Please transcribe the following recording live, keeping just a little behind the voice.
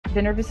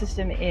The nervous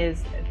system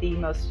is the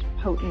most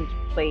potent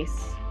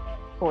place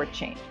for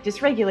change.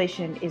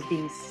 Dysregulation is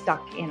being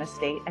stuck in a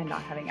state and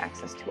not having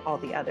access to all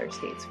the other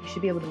states. We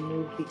should be able to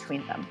move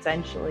between them.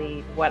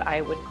 Essentially, what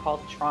I would call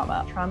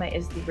trauma. Trauma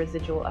is the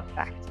residual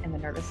effect in the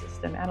nervous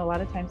system. And a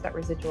lot of times that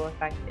residual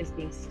effect is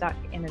being stuck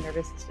in a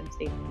nervous system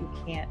state that you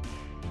can't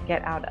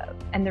get out of.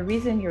 And the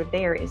reason you're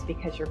there is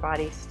because your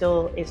body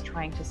still is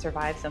trying to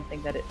survive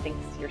something that it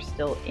thinks you're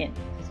still in,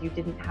 because you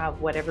didn't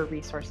have whatever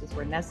resources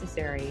were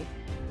necessary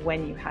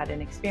when you had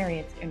an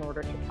experience in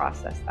order to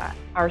process that.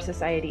 Our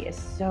society is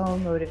so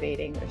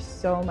motivating. There's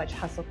so much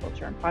hustle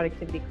culture and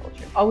productivity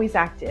culture, always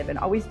active and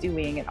always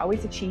doing and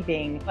always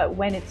achieving. But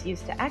when it's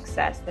used to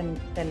excess, then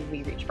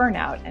we reach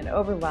burnout and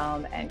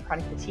overwhelm and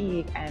chronic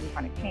fatigue and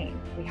chronic pain.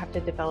 We have to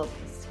develop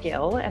the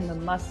skill and the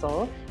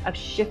muscle of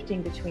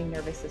shifting between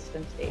nervous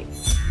system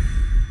states.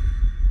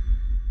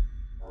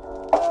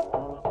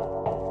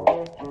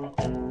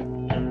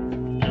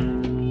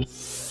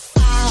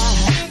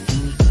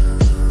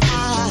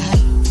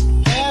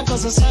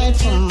 Aside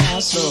from my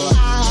soul.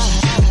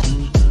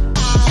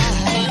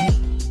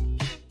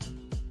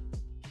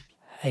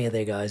 Hey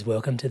there guys,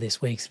 welcome to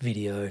this week's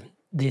video.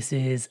 This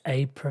is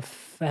a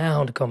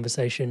profound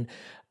conversation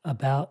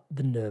about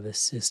the nervous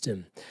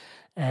system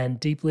and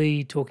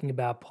deeply talking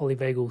about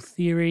polyvagal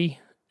theory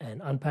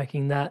and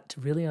unpacking that to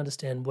really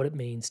understand what it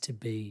means to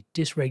be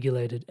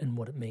dysregulated and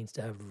what it means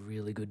to have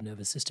really good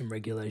nervous system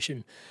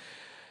regulation.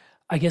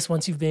 I guess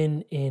once you've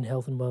been in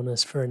health and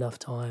wellness for enough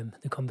time,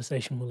 the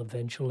conversation will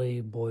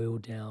eventually boil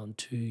down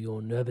to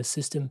your nervous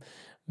system.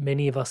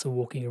 Many of us are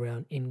walking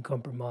around in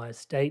compromised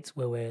states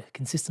where we're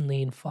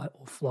consistently in fight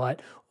or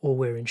flight, or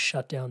we're in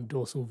shutdown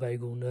dorsal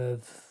vagal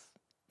nerve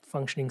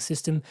functioning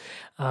system,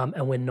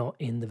 and we're not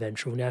in the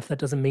ventral. Now, if that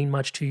doesn't mean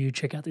much to you,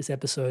 check out this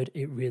episode.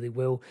 It really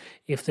will.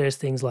 If there's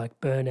things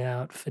like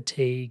burnout,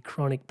 fatigue,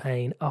 chronic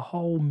pain, a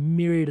whole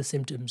myriad of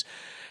symptoms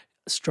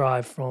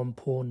strive from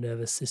poor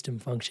nervous system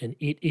function,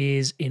 it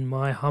is, in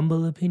my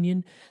humble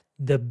opinion,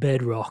 the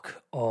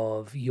bedrock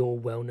of your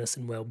wellness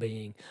and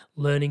well-being.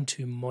 Learning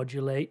to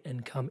modulate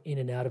and come in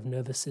and out of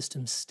nervous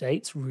system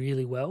states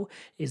really well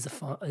is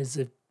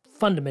a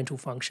fundamental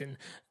function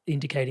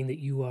indicating that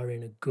you are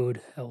in a good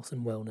health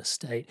and wellness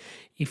state.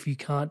 If you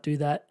can't do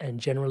that, and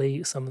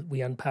generally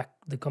we unpack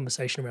the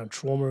conversation around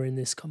trauma in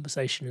this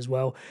conversation as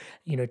well.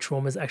 You know,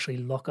 traumas actually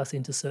lock us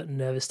into certain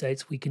nervous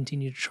states. We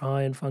continue to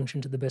try and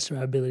function to the best of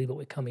our ability, but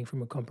we're coming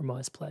from a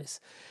compromised place.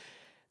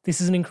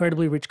 This is an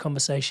incredibly rich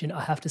conversation.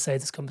 I have to say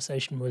this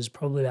conversation was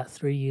probably about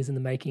 3 years in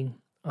the making.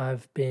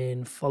 I've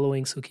been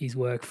following Sukie's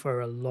work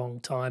for a long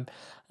time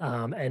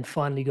and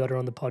finally got her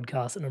on the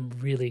podcast, and I'm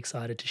really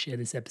excited to share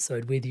this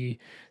episode with you.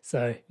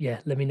 So yeah,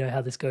 let me know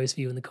how this goes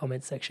for you in the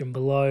comments section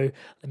below.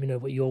 Let me know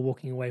what you're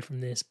walking away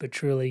from this. But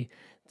truly,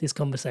 this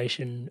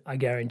conversation, I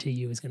guarantee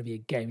you, is going to be a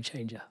game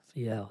changer for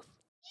your health.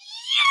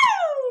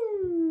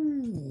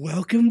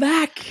 Welcome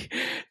back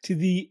to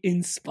the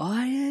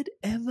Inspired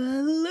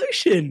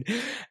Evolution.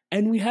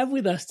 And we have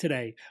with us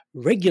today,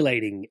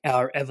 regulating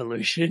our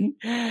evolution,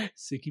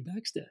 Sukie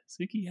Baxter.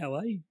 Sukie, how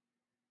are you?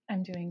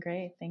 I'm doing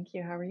great. Thank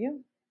you. How are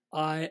you?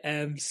 I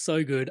am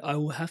so good. I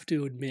will have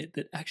to admit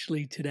that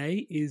actually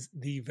today is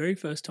the very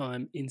first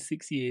time in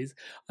 6 years.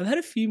 I've had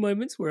a few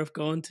moments where I've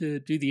gone to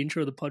do the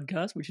intro of the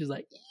podcast, which is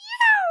like,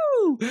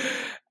 yow!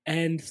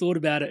 And thought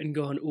about it and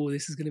gone, oh,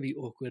 this is going to be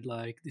awkward.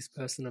 Like, this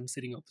person I'm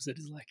sitting opposite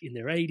is like in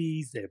their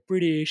 80s, they're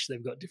British,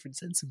 they've got different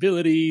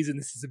sensibilities, and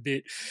this is a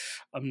bit,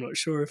 I'm not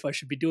sure if I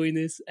should be doing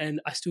this.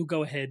 And I still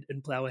go ahead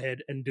and plow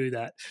ahead and do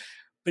that.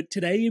 But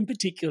today in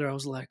particular, I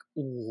was like,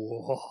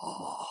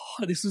 oh,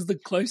 this was the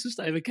closest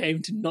I ever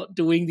came to not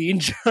doing the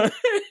intro.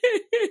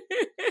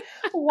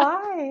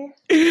 Why?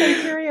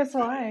 I'm curious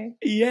why.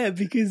 Yeah,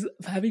 because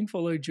having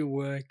followed your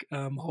work,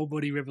 Whole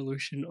Body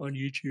Revolution on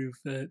YouTube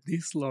for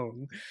this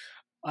long,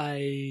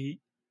 I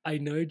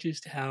know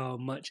just how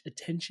much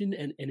attention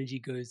and energy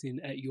goes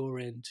in at your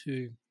end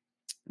to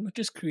not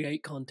just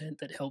create content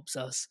that helps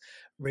us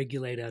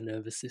regulate our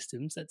nervous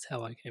systems. That's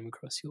how I came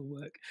across your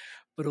work,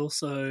 but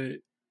also,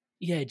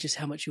 yeah, just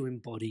how much you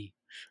embody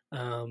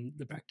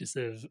the practice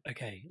of,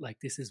 okay, like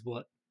this is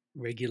what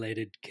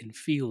regulated can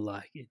feel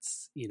like.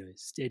 It's, you know,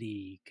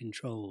 steady,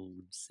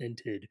 controlled,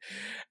 centered.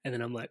 And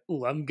then I'm like,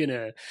 oh, I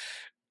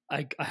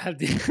have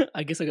the,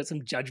 I guess I got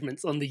some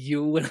judgments on the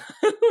you when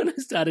I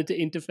started to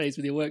interface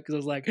with your work, because I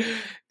was like,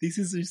 this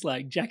is just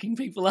like jacking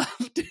people up.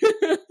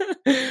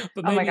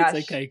 But maybe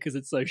it's okay because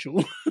it's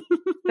social.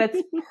 That's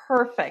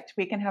perfect.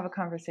 We can have a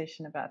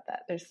conversation about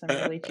that. There's some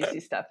really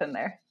juicy stuff in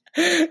there.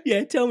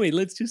 Yeah, tell me.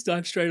 Let's just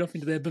dive straight off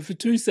into there. But for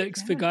 2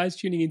 secs, for guys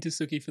tuning into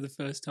Sukie for the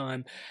first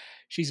time,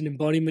 she's an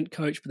embodiment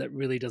coach, but that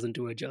really doesn't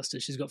do her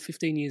justice. She's got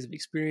 15 years of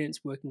experience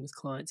working with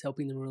clients,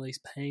 helping them release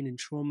pain and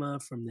trauma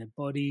from their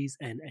bodies,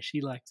 and as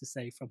she likes to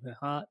say, from her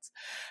hearts.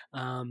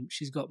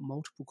 She's got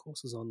multiple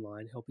courses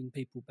online helping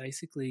people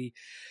basically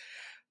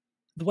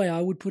the way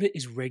I would put it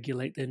is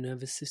regulate their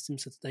nervous system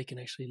so that they can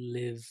actually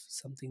live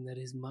something that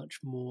is much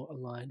more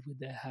aligned with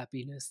their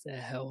happiness,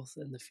 their health,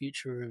 and the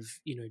future of,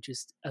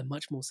 just a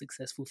much more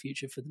successful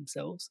future for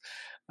themselves.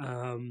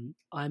 I'm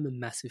a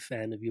massive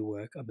fan of your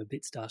work. I'm a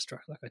bit starstruck,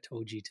 like I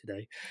told you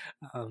today,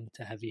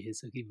 to have you here,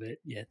 Sukie. But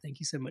yeah,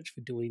 thank you so much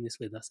for doing this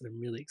with us. And I'm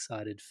really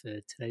excited for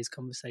today's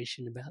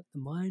conversation about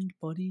the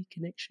mind-body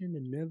connection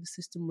and nervous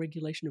system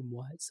regulation and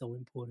why it's so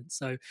important.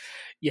 So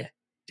yeah,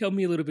 tell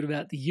me a little bit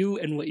about you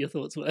and what your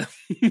thoughts were.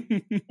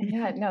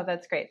 Yeah, no,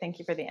 that's great. Thank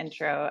you for the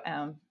intro.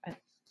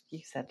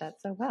 You said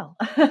that so well.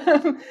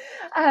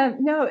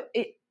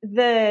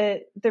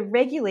 The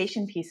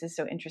regulation piece is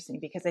so interesting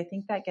because I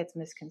think that gets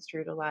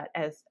misconstrued a lot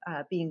as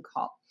being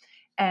calm.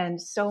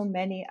 And so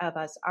many of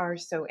us are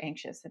so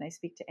anxious, and I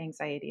speak to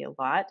anxiety a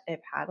lot. I've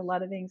had a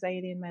lot of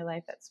anxiety in my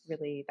life.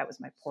 That was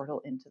my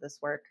portal into this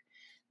work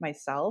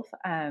myself.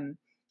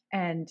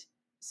 And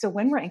so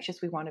when we're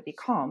anxious, we want to be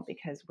calm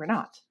because we're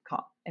not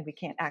calm and we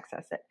can't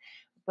access it.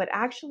 But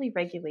actually,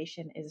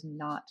 regulation is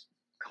not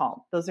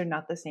calm. Those are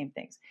not the same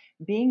things.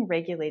 Being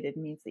regulated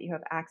means that you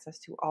have access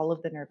to all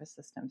of the nervous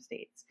system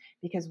states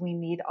because we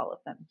need all of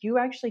them. You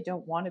actually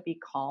don't want to be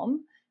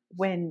calm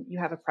when you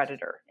have a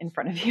predator in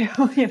front of you.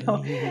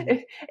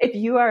 If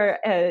you are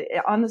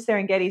on the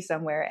Serengeti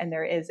somewhere and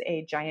there is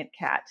a giant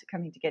cat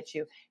coming to get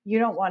you, you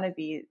don't want to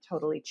be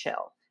totally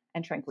chill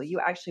and tranquil. You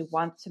actually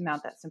want to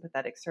mount that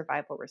sympathetic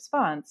survival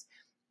response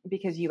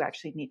because you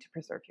actually need to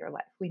preserve your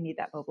life. We need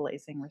that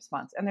mobilizing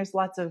response. And there's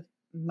lots of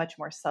much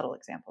more subtle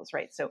examples,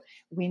 right? So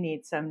we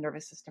need some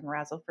nervous system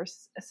arousal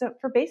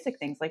for basic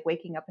things like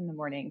waking up in the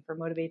morning, for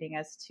motivating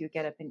us to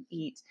get up and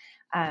eat,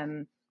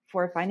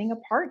 for finding a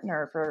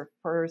partner,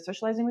 for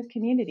socializing with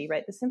community,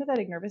 right? The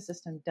sympathetic nervous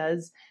system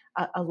does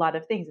a lot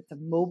of things. It's a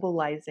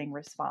mobilizing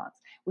response.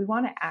 We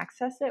want to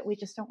access it. We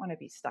just don't want to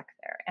be stuck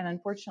there. And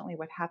unfortunately,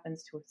 what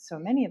happens to so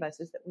many of us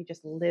is that we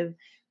just live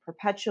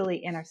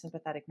perpetually in our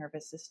sympathetic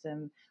nervous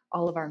system.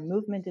 All of our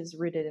movement is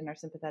rooted in our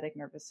sympathetic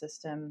nervous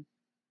system.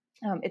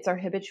 It's our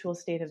habitual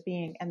state of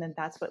being. And then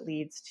that's what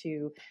leads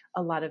to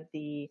a lot of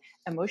the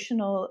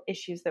emotional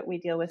issues that we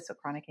deal with. So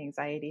chronic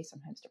anxiety,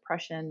 sometimes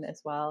depression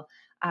as well.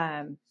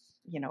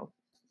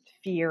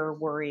 Fear,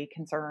 worry,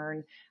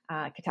 concern,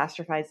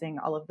 catastrophizing,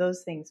 all of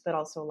those things, but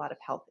also a lot of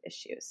health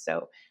issues.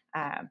 So,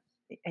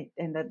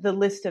 and the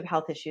list of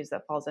health issues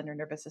that falls under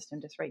nervous system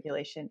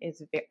dysregulation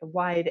is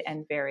wide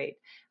and varied.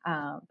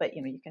 But,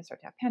 you can start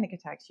to have panic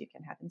attacks. You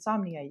can have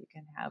insomnia. You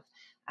can have,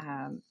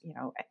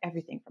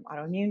 everything from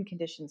autoimmune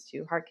conditions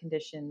to heart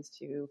conditions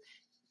to,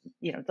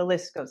 the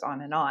list goes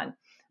on and on.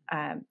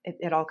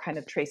 It all kind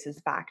of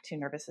traces back to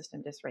nervous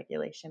system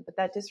dysregulation, but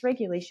that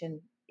dysregulation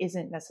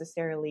isn't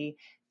necessarily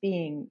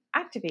being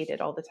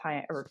activated all the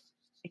time, or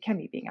it can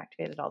be being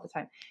activated all the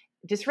time.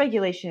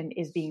 Dysregulation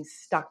is being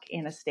stuck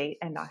in a state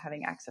and not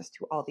having access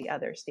to all the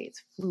other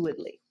states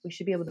fluidly. We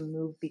should be able to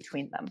move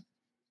between them.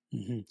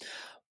 Mm-hmm.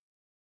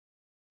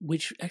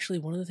 Which actually,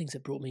 one of the things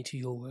that brought me to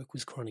your work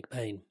was chronic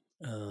pain.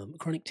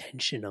 Chronic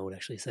tension, I would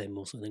actually say,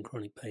 more so than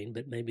chronic pain,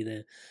 but maybe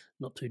they're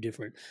not too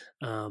different.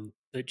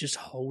 But just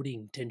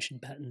holding tension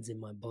patterns in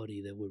my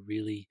body that were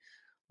really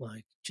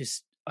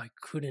I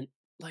couldn't,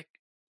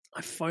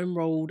 I foam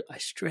rolled, I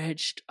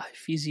stretched, I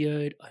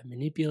physioed, I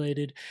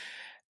manipulated.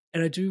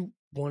 And I do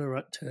want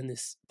to turn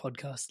this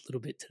podcast a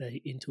little bit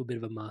today into a bit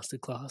of a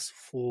masterclass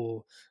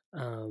for,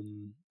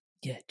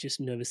 just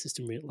nervous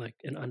system,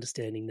 and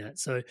understanding that.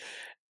 So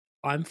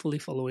I'm fully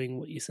following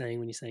what you're saying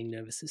when you're saying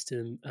nervous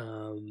system,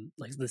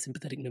 like the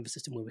sympathetic nervous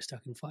system where we're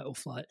stuck in fight or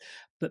flight.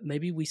 But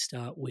maybe we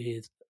start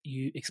with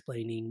you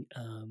explaining,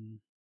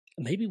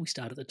 maybe we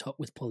start at the top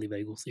with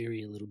polyvagal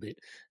theory a little bit,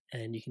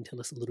 and you can tell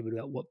us a little bit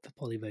about what the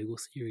polyvagal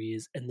theory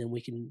is, and then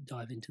we can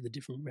dive into the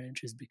different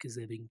branches because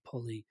they're being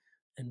poly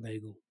and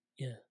vagal.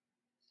 Yeah.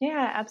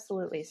 Yeah,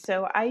 absolutely.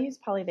 So I use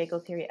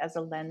polyvagal theory as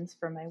a lens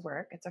for my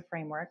work. It's a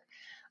framework.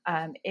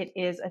 It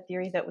is a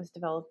theory that was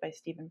developed by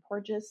Stephen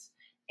Porges.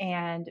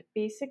 And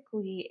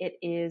basically, it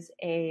is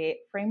a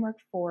framework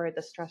for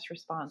the stress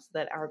response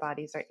that our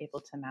bodies are able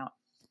to mount.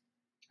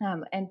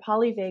 And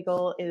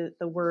polyvagal, is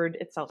the word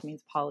itself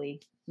means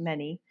poly,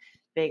 many.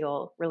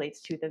 Vagal relates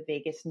to the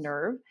vagus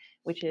nerve,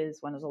 which is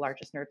one of the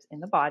largest nerves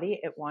in the body.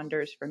 It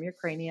wanders from your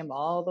cranium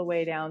all the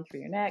way down through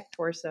your neck,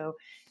 torso,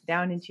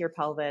 down into your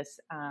pelvis,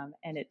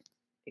 and it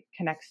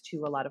connects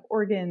to a lot of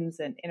organs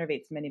and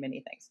innervates many,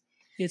 many things.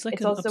 It's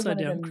like an upside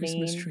down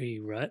Christmas tree,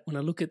 right? When I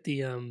look at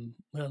when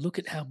I look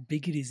at how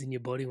big it is in your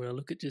body, when I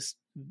look at just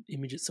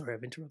images, sorry,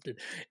 I've interrupted,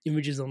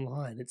 images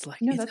online, it's like,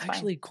 it's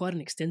actually quite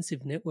an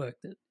extensive network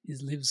that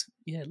lives,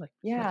 like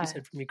you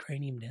said, from your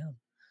cranium down.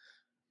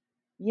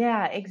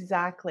 Yeah,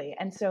 exactly.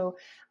 And so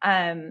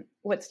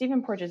what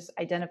Stephen Porges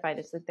identified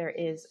is that there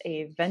is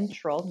a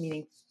ventral,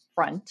 meaning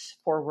front,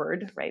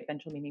 forward, right?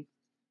 Ventral meaning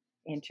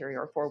anterior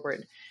or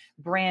forward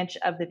branch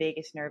of the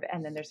vagus nerve.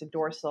 And then there's a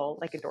dorsal,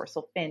 like a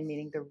dorsal fin,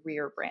 meaning the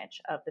rear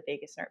branch of the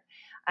vagus nerve.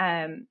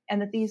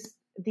 And that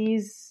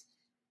these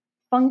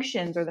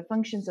functions, or the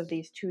functions of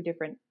these two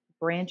different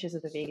branches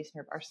of the vagus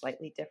nerve are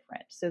slightly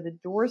different. So the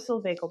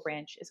dorsal vagal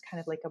branch is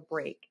kind of like a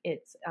brake.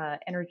 It's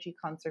energy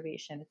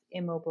conservation. It's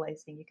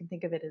immobilizing. You can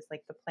think of it as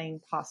like the playing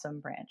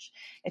possum branch.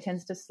 It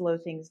tends to slow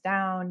things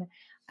down.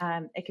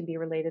 It can be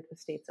related with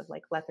states of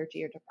like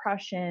lethargy or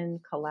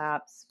depression,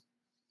 collapse,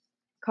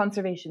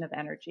 conservation of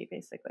energy,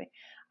 basically.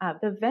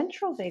 The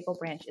ventral vagal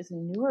branch is a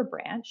newer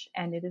branch,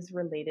 and it is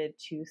related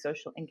to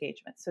social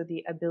engagement. So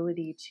the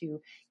ability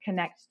to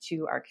connect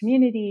to our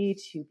community,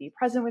 to be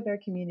present with our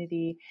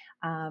community.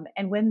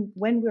 And when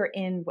we're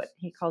in what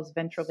he calls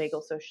ventral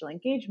vagal social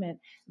engagement,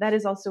 that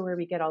is also where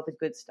we get all the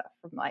good stuff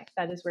from life.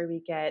 That is where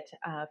we get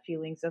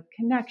feelings of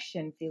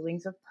connection,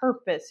 feelings of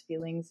purpose,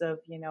 feelings of,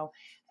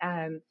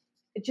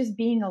 just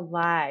being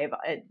alive,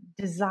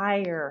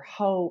 desire,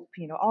 hope,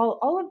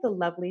 all of the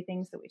lovely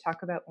things that we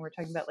talk about when we're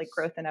talking about like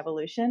growth and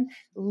evolution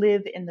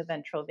live in the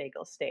ventral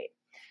vagal state.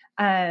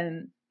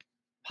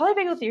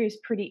 Polyvagal theory is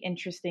pretty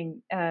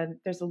interesting.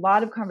 There's a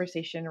lot of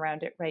conversation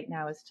around it right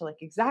now as to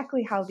like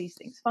exactly how these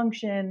things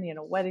function,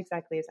 what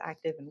exactly is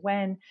active and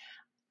when.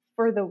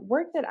 For the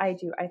work that I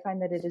do, I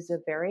find that it is a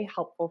very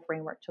helpful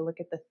framework to look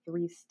at the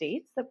 3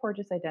 states that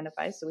Porges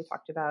identifies. So we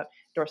talked about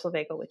dorsal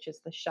vagal, which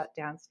is the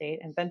shutdown state,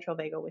 and ventral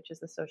vagal, which is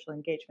the social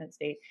engagement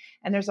state.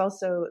 And there's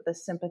also the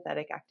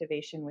sympathetic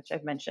activation, which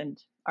I've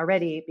mentioned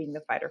already, being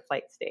the fight or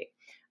flight state.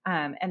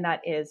 And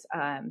that is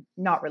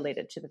not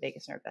related to the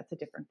vagus nerve. That's a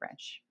different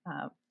branch,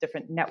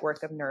 different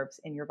network of nerves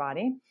in your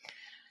body.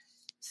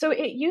 So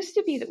it used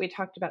to be that we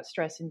talked about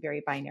stress in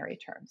very binary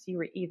terms. You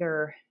were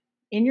either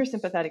in your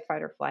sympathetic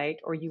fight or flight,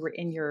 or you were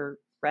in your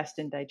rest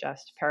and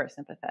digest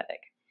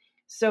parasympathetic.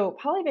 So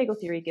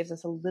polyvagal theory gives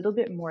us a little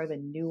bit more of a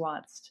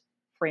nuanced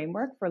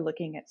framework for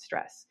looking at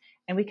stress.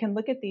 And we can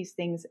look at these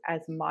things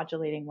as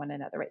modulating one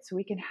another, right? So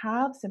we can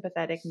have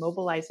sympathetic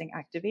mobilizing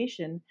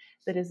activation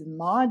that is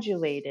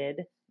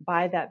modulated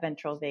by that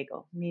ventral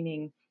vagal,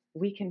 meaning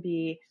we can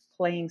be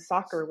playing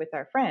soccer with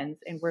our friends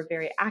and we're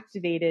very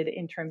activated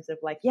in terms of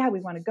like, yeah,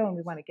 we want to go and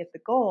we want to get the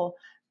goal,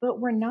 but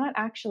we're not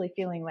actually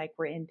feeling like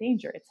we're in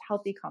danger. It's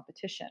healthy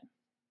competition.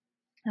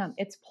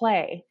 It's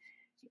play.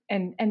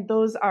 And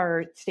those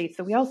are states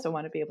that we also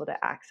want to be able to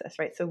access,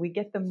 right? So we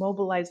get the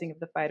mobilizing of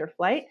the fight or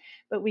flight,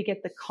 but we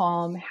get the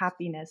calm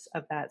happiness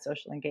of that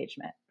social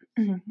engagement.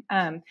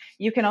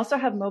 You can also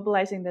have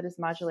mobilizing that is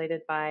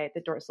modulated by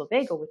the dorsal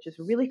vagal, which is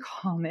really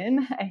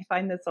common. I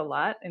find this a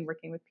lot in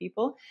working with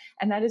people.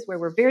 And that is where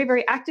we're very,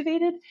 very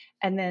activated.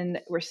 And then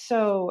we're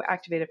so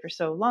activated for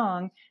so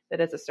long that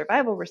as a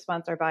survival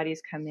response, our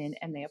bodies come in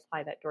and they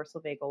apply that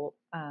dorsal vagal.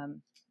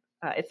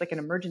 It's like an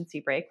emergency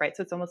brake, right?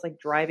 So it's almost like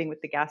driving with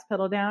the gas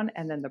pedal down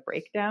and then the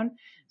brake down.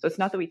 So it's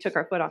not that we took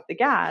our foot off the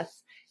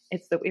gas.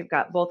 It's that we've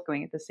got both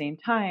going at the same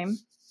time.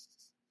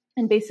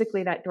 And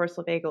basically that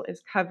dorsal vagal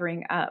is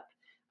covering up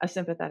a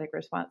sympathetic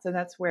response. And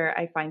that's where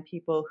I find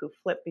people who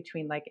flip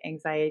between like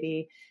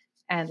anxiety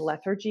and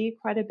lethargy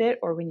quite a bit,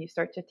 or when you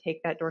start to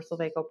take that dorsal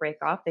vagal brake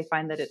off, they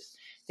find that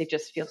they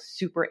just feel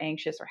super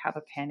anxious or have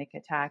a panic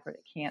attack or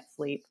they can't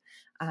sleep.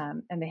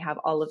 And they have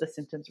all of the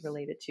symptoms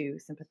related to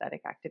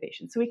sympathetic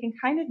activation. So we can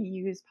kind of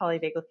use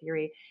polyvagal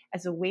theory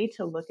as a way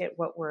to look at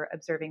what we're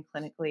observing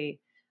clinically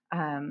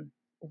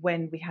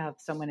when we have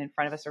someone in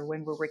front of us or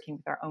when we're working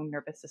with our own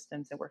nervous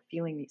systems and we're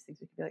feeling these things.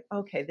 We can be like,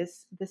 okay,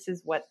 this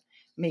is what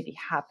may be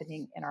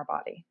happening in our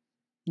body.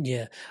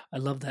 Yeah, I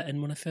love that.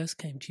 And when I first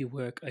came to your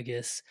work, I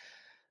guess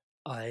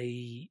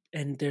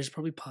and there's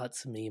probably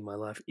parts of me in my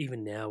life,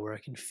 even now, where I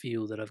can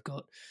feel that I've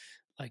got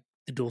like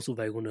the dorsal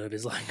vagal nerve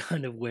is like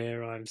kind of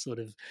where I'm sort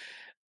of,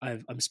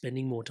 I'm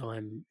spending more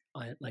time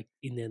like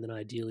in there than I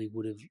ideally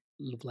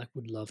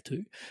would love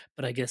to.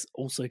 But I guess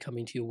also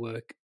coming to your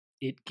work,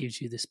 it gives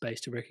you the space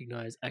to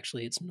recognize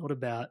actually it's not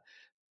about,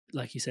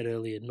 like you said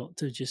earlier, not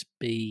to just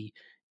be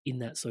in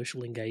that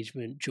social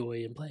engagement,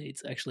 joy and play.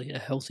 It's actually a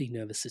healthy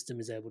nervous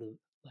system is able to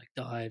like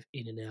dive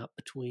in and out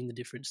between the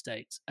different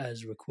states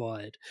as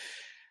required.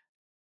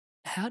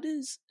 How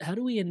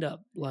do we end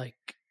up like,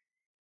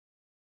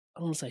 I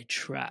don't want to say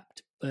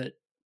trapped, but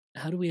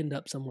how do we end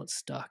up somewhat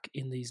stuck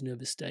in these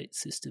nervous state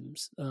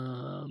systems?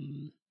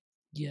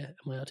 Yeah,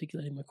 am I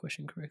articulating my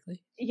question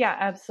correctly? Yeah,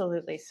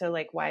 absolutely. So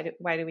like, why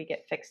do we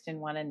get fixed in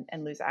one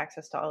and lose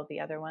access to all of the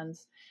other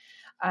ones?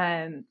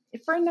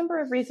 For a number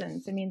of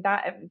reasons. I mean,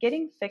 that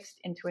getting fixed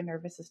into a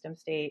nervous system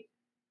state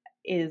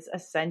is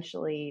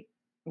essentially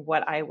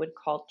what I would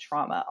call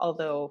trauma,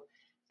 although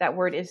that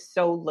word is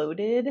so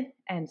loaded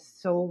and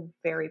so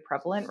very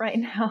prevalent right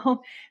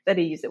now that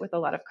I use it with a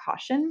lot of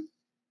caution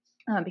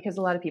because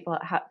a lot of people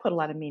put a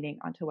lot of meaning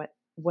onto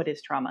what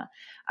is trauma.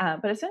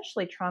 But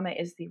essentially, trauma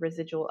is the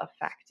residual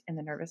effect in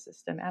the nervous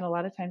system. And a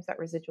lot of times that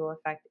residual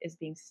effect is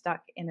being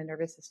stuck in a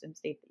nervous system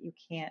state that you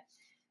can't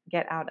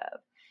get out of.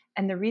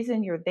 And the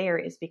reason you're there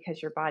is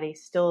because your body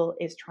still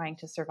is trying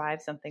to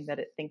survive something that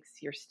it thinks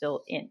you're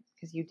still in,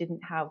 because you didn't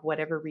have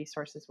whatever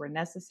resources were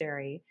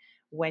necessary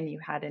when you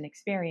had an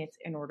experience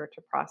in order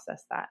to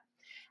process that.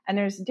 And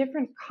there's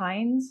different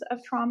kinds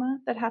of trauma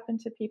that happen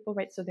to people,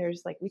 right? So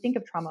there's like, we think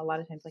of trauma a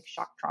lot of times like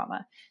shock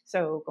trauma.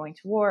 So going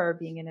to war,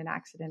 being in an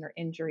accident or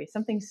injury,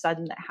 something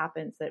sudden that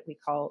happens that we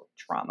call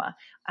trauma.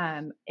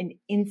 An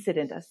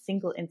incident, a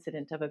single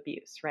incident of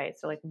abuse, right?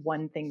 So like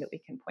one thing that we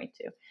can point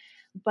to.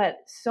 But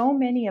so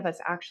many of us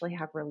actually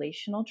have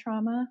relational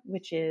trauma,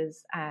 which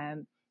is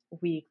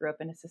we grew up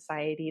in a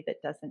society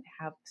that doesn't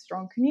have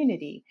strong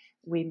community.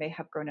 We may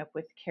have grown up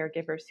with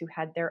caregivers who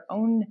had their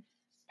own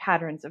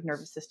patterns of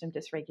nervous system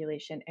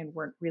dysregulation and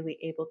weren't really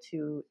able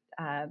to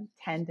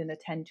tend and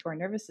attend to our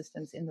nervous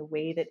systems in the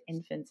way that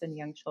infants and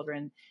young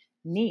children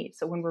need.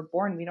 So when we're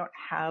born, we don't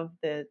have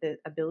the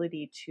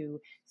ability to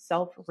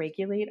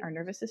self-regulate our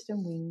nervous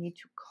system. We need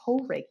to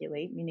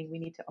co-regulate, meaning we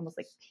need to almost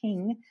like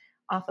ping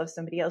off of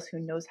somebody else who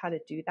knows how to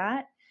do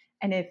that.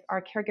 And if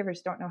our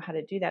caregivers don't know how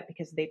to do that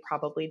because they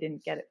probably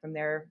didn't get it from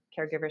their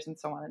caregivers and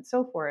so on and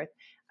so forth,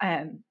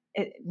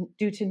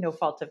 due to no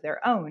fault of their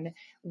own,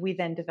 we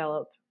then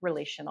develop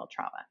relational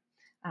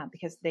trauma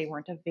because they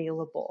weren't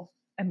available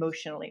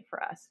emotionally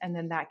for us. And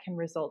then that can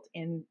result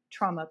in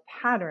trauma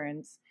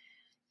patterns,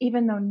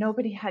 even though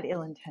nobody had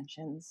ill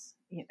intentions.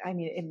 I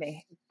mean,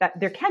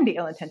 there can be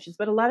ill intentions,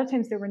 but a lot of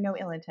times there were no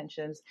ill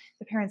intentions.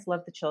 The parents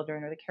loved the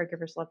children or the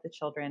caregivers loved the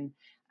children.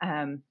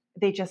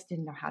 They just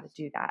didn't know how to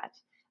do that.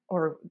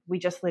 Or we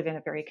just live in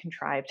a very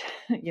contrived,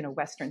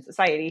 Western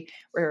society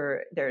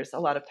where there's a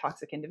lot of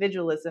toxic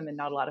individualism and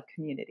not a lot of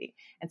community.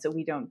 And so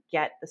we don't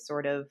get the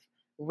sort of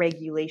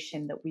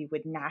regulation that we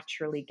would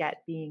naturally get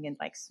being in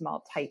like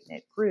small,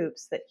 tight-knit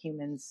groups that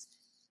humans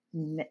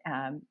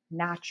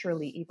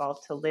naturally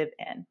evolved to live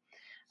in.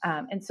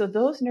 And so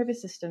those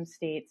nervous system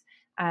states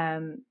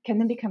can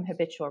then become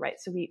habitual, right?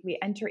 So we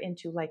enter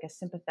into like a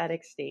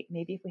sympathetic state.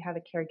 Maybe if we have a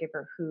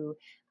caregiver who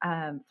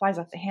flies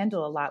off the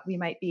handle a lot, we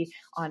might be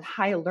on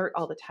high alert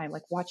all the time,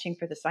 like watching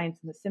for the signs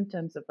and the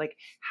symptoms of like,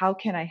 how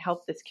can I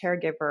help this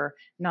caregiver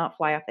not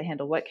fly off the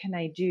handle? What can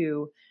I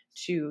do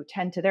to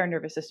tend to their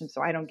nervous system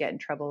so I don't get in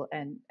trouble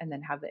and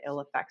then have the ill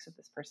effects of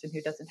this person who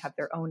doesn't have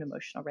their own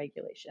emotional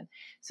regulation.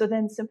 So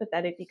then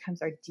sympathetic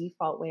becomes our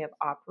default way of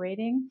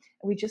operating.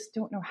 And we just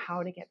don't know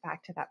how to get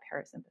back to that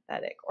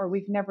parasympathetic, or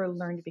we've never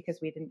learned because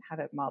we didn't have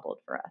it modeled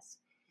for us.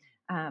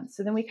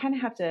 So then we kind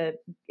of have to,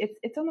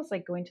 it's almost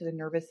like going to the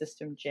nervous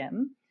system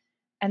gym.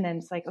 And then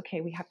it's like,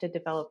 okay, we have to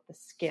develop the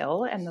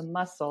skill and the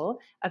muscle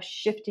of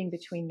shifting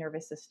between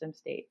nervous system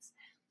states.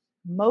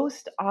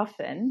 Most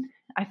often,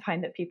 I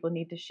find that people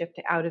need to shift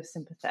out of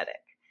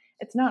sympathetic.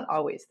 It's not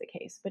always the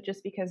case, but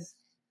just because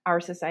our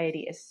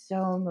society is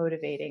so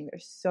motivating,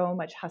 there's so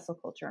much hustle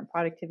culture and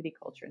productivity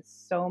culture and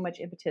so much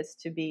impetus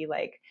to be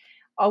like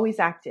always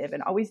active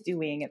and always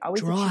doing and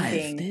always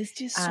achieving. There's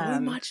just so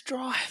much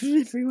drive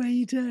everywhere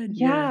you turn.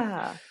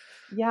 Yeah.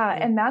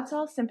 And that's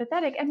all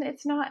sympathetic. And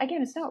it's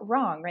not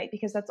wrong, right?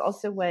 Because that's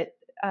also what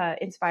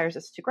inspires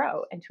us to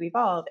grow and to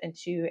evolve and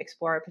to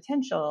explore our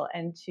potential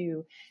and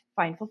to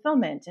find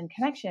fulfillment and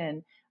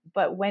connection.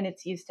 But when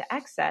it's used to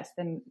excess,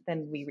 then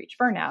we reach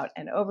burnout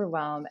and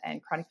overwhelm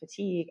and chronic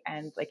fatigue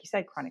and, like you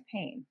said, chronic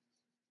pain.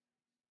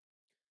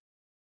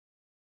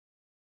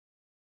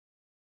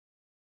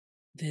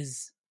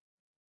 There's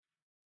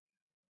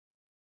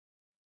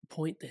a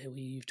point there where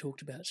you've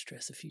talked about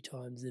stress a few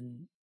times,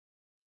 and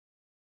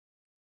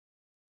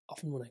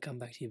often when I come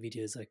back to your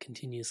videos, I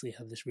continuously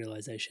have this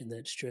realization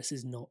that stress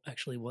is not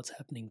actually what's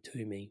happening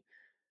to me.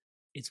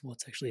 It's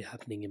what's actually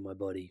happening in my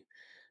body.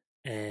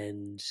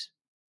 And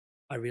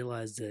I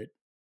realized that,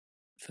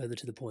 further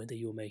to the point that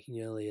you were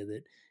making earlier,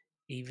 that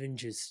even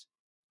just,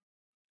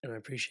 and I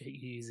appreciate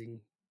you using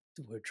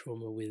the word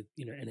trauma with,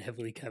 and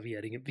heavily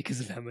caveating it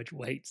because of how much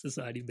weight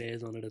society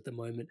bears on it at the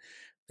moment,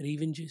 but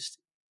even just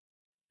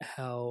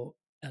how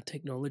our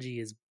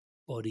technology as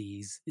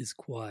bodies is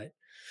quite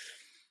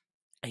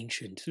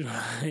ancient,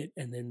 right?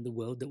 And then the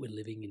world that we're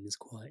living in is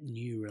quite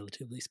new,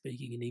 relatively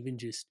speaking. And even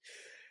just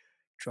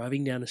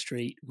driving down a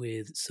street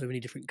with so many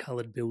different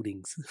colored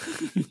buildings,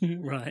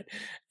 right?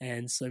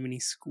 And so many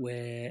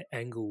square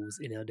angles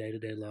in our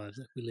day-to-day lives.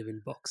 Like, we live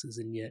in boxes,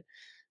 and yet,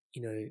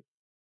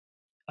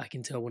 I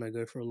can tell when I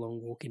go for a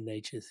long walk in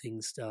nature,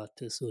 things start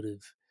to sort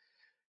of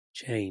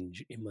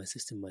change in my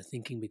system. My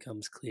thinking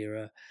becomes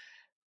clearer.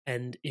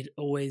 And it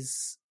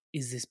always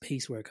is this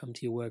piece where I come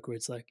to your work where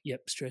it's like,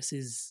 yep, stress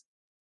is,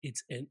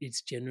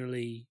 it's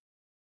generally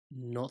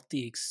not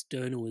the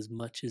external as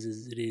much as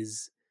it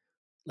is,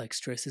 like,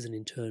 stress is an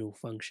internal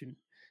function.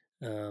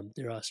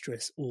 There are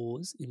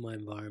stressors in my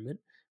environment,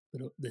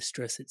 but the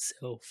stress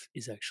itself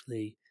is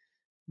actually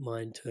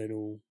my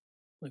internal,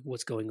 like,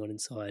 what's going on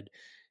inside.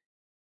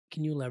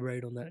 Can you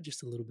elaborate on that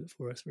just a little bit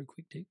for us for a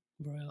quick tick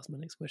before I ask my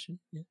next question?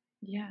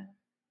 Yeah.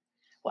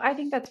 Well, I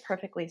think that's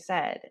perfectly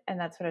said. And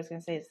that's what I was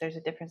going to say, is there's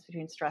a difference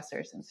between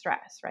stressors and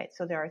stress, right?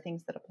 So there are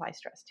things that apply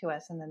stress to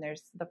us, and then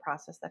there's the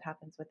process that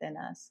happens within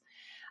us.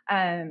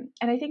 And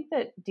I think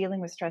that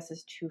dealing with stress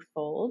is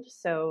twofold.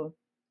 So,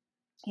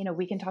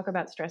 we can talk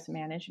about stress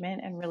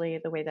management, and really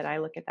the way that I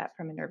look at that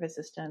from a nervous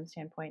system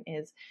standpoint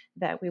is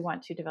that we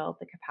want to develop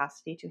the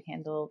capacity to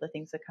handle the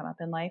things that come up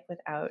in life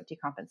without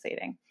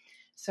decompensating.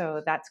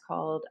 So that's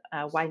called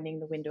widening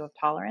the window of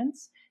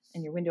tolerance.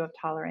 And your window of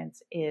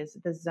tolerance is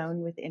the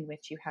zone within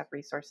which you have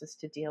resources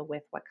to deal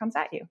with what comes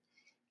at you.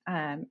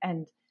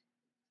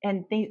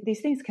 And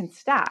these things can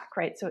stack,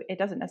 right? So it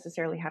doesn't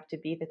necessarily have to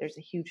be that there's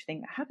a huge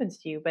thing that happens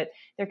to you, but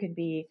there could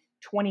be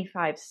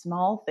 25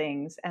 small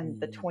things,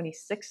 and the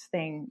 26th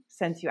thing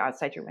sends you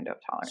outside your window of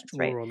tolerance,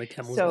 Straw right? on the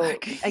camel's So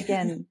back.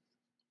 again,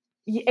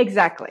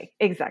 exactly.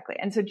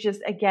 And so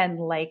just again,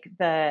 like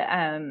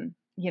the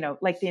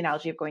like the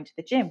analogy of going to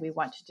the gym, we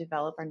want to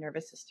develop our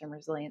nervous system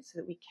resilience so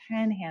that we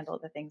can handle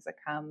the things that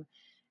come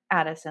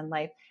at us in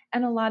life.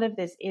 And a lot of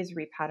this is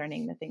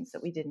repatterning the things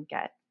that we didn't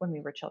get when we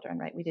were children,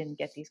 right? We didn't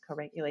get these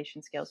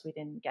co-regulation skills. We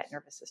didn't get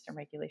nervous system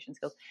regulation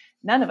skills.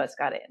 None of us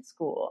got it in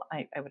school,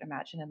 I would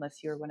imagine,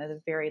 unless you're one of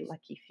the very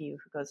lucky few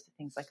who goes to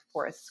things like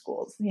forest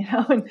schools,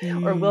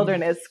 or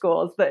wilderness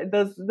schools.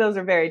 Those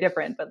are very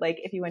different. But like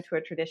if you went to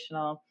a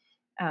traditional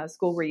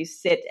school where you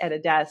sit at a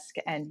desk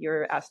and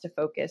you're asked to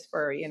focus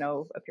for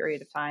a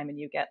period of time, and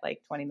you get like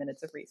 20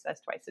 minutes of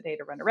recess twice a day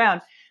to run around,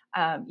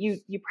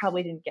 you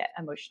probably didn't get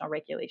emotional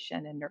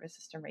regulation and nervous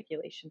system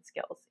regulation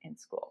skills in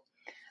school.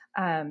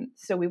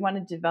 So we want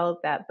to develop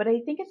that. But I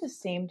think at the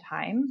same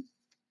time,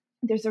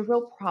 there's a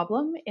real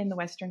problem in the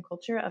Western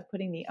culture of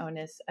putting the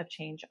onus of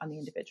change on the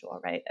individual,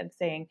 right? And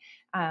saying,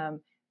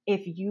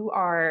 if you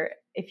are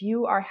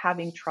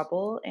having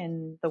trouble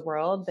in the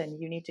world, then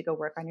you need to go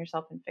work on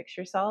yourself and fix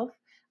yourself,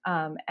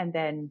 and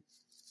then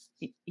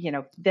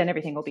then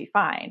everything will be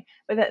fine.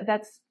 But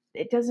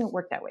it doesn't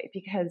work that way,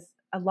 because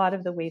a lot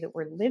of the way that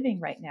we're living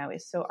right now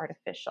is so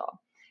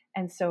artificial.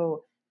 And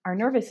so our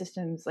nervous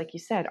systems, like you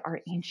said,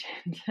 are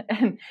ancient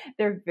and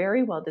they're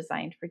very well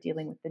designed for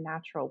dealing with the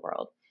natural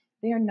world.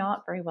 They are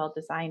not very well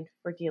designed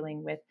for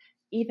dealing with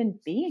even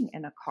being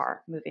in a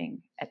car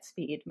moving at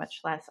speed,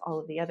 much less all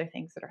of the other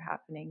things that are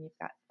happening. You've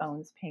got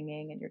phones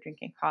pinging and you're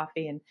drinking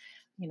coffee and,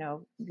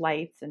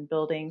 lights and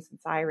buildings and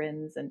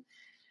sirens and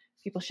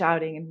people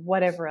shouting and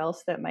whatever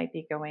else that might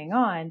be going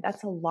on.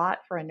 That's a lot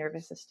for a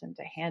nervous system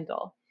to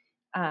handle.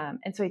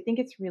 And so I think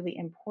it's really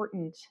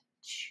important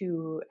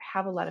to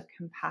have a lot of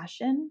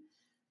compassion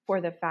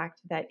for the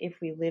fact that if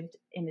we lived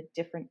in a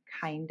different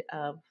kind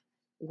of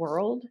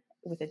world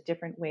with a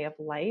different way of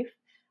life,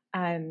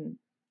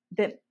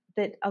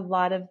 that a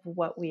lot of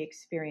what we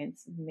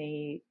experience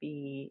may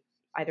be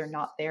either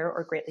not there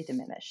or greatly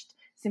diminished,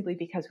 simply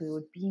because we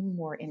would be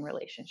more in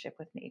relationship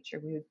with nature.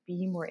 We would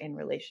be more in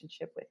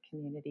relationship with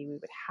community. We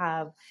would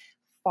have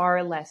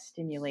far less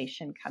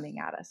stimulation coming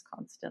at us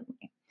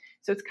constantly.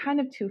 So it's kind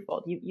of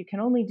twofold. You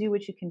can only do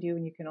what you can do,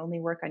 and you can only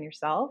work on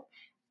yourself.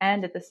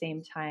 And at the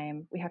same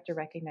time, we have to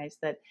recognize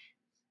that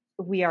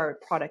we are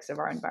products of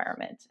our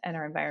environment, and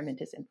our environment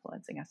is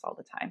influencing us all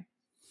the time.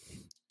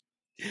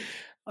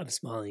 I'm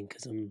smiling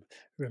because I'm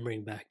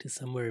remembering back to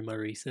somewhere in my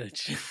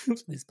research for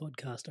this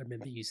podcast. I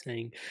remember you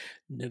saying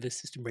nervous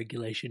system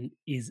regulation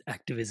is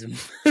activism.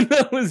 And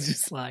I was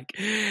just like,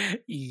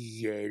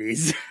 yeah, it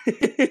is.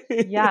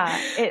 Yeah,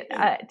 it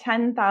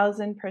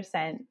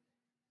 10,000%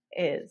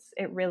 is.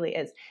 It really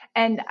is.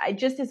 And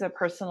just as a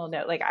personal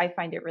note, like I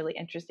find it really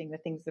interesting, the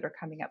things that are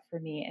coming up for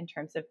me in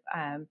terms of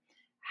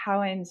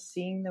how I'm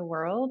seeing the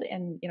world,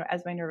 and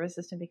as my nervous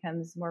system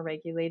becomes more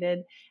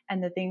regulated,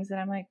 and the things that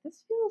I'm like,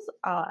 this feels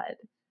odd.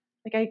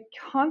 Like I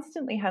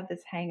constantly have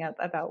this hang up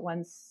about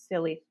one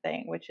silly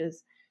thing, which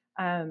is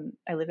I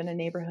live in a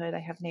neighborhood, I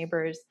have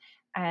neighbors,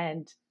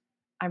 and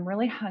I'm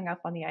really hung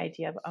up on the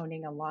idea of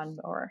owning a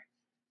lawnmower,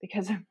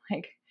 because I'm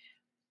like,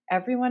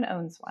 everyone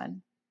owns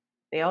one.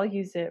 They all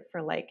use it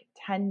for like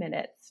 10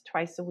 minutes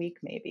twice a week,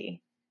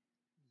 maybe.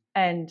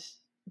 And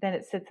then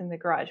it sits in the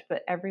garage,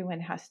 but everyone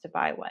has to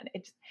buy one.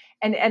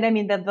 And I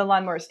mean, the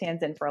lawnmower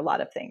stands in for a lot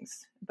of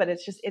things, but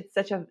it's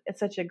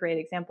such a great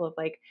example of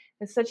like,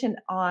 it's such an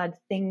odd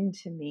thing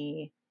to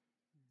me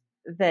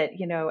that,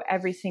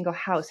 every single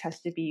house has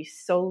to be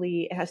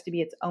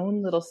its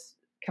own little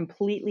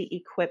completely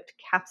equipped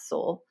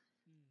capsule.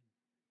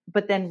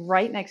 But then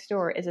right next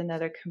door is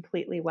another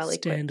completely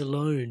well-equipped.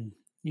 Standalone.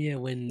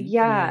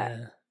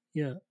 Yeah.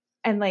 Yeah.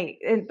 And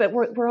but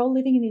we're all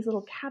living in these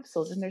little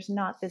capsules, and there's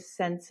not this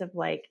sense of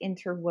like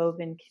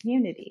interwoven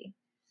community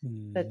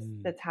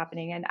that's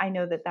happening. And I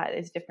know that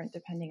is different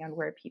depending on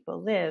where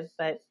people live,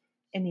 but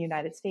in the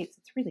United States,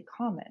 it's really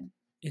common.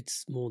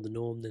 It's more the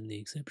norm than the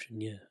exception.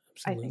 Yeah,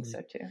 absolutely. I think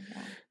so too.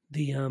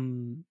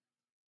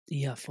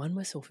 Yeah. I find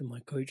myself in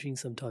my coaching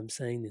sometimes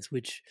saying this,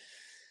 which,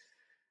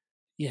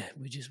 yeah,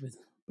 we're just with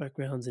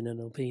backgrounds in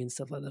NLP and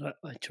stuff like that.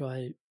 I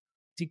try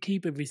to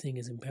keep everything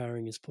as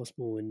empowering as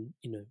possible, and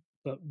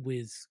but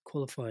with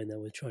qualifying that,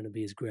 we're trying to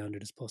be as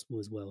grounded as possible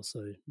as well,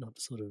 so not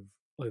to sort of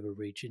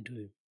overreach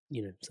into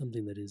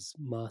something that is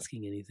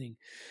masking anything.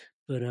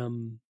 But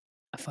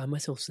I find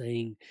myself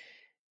saying,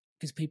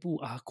 because people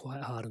are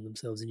quite hard on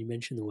themselves, and you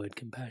mentioned the word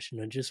compassion,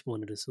 I just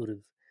wanted to sort of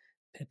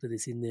pepper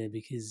this in there,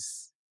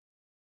 because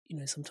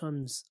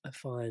sometimes I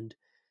find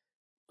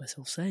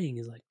myself saying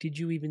is like, did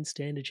you even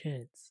stand a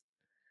chance?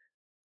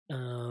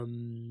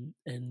 And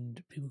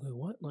people go,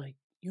 what? Like,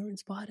 you're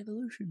inspired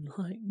evolution,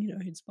 like,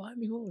 inspire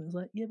me more. And I was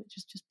like, yeah, but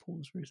just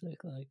pause for a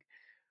sec. Like,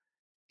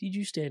 did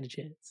you stand a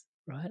chance,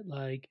 right?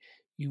 Like,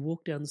 you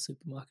walk down the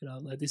supermarket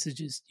aisle, like, this is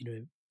just,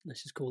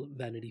 let's just call it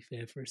Vanity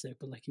Fair for a sec,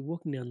 but like, you're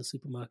walking down the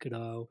supermarket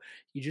aisle,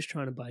 you're just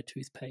trying to buy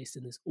toothpaste,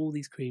 and there's all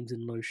these creams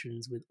and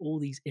lotions with all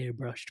these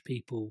airbrushed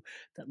people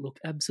that look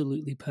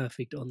absolutely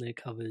perfect on their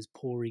covers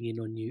pouring in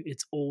on you.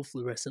 It's all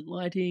fluorescent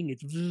lighting,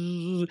 it's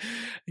and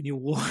you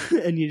walk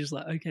and you're just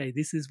like, okay,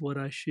 this is what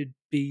I should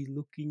be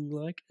looking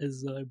like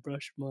as I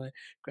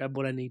grab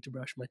what I need to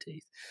brush my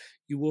teeth.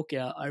 You walk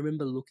out. I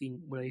remember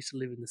looking when I used to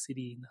live in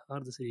the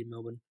heart of the city of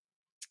Melbourne.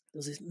 There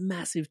was this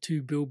massive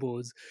 2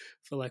 billboards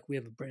for, like, we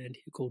have a brand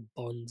here called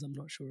Bonds. I'm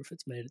not sure if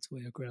it's made its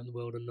way around the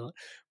world or not,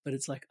 but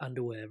it's like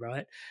underwear,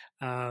 right?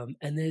 And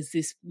there's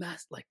this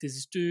there's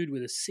this dude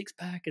with a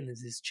 6-pack, and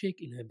there's this chick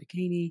in her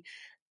bikini,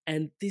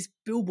 and these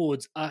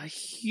billboards are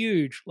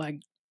huge, like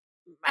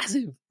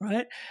massive,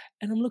 right?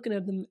 And I'm looking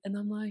at them and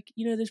I'm like,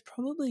 there's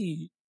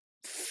probably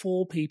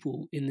 4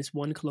 people in this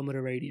 1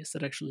 kilometer radius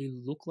that actually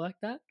look like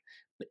that,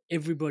 but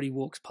everybody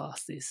walks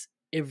past this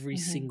every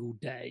single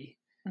day.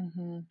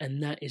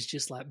 And that is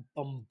just like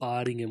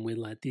bombarding them with,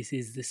 like, this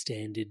is the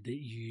standard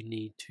that you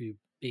need to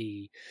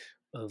be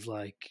of,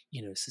 like,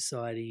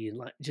 society, and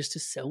like just to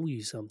sell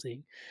you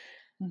something.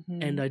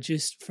 And I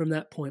just, from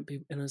that point,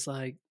 and I was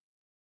like,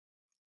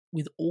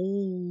 with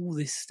all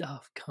this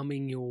stuff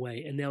coming your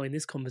way, and now in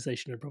this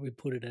conversation, I'd probably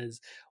put it as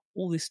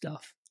all this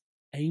stuff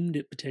aimed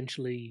at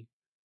potentially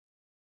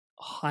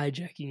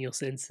hijacking your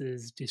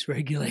senses,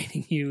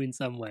 dysregulating you in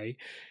some way.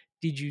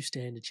 Did you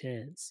stand a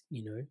chance,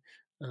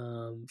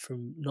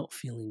 from not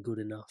feeling good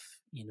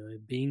enough,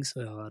 being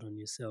so hard on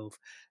yourself,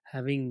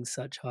 having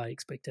such high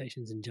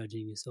expectations and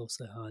judging yourself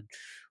so hard?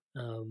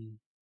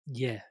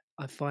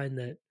 I find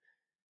that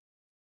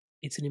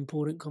it's an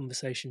important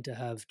conversation to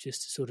have,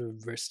 just to sort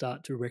of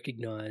start to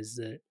recognize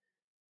that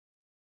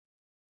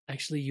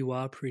actually you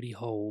are pretty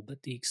whole,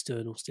 but the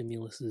external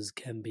stimuluses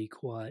can be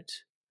quite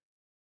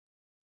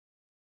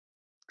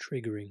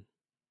triggering.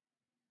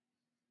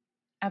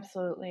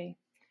 Absolutely.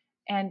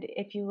 And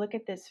if you look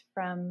at this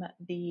from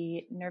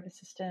the nervous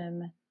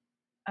system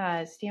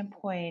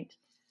standpoint,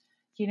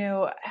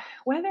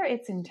 whether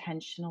it's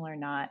intentional or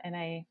not, and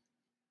I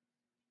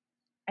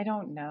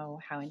don't know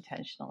how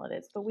intentional it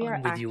is, but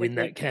I'm with you in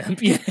that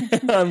camp. Yeah,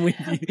 I'm with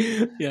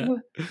you. Yeah,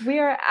 we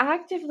are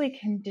actively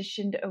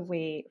conditioned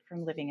away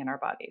from living in our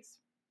bodies,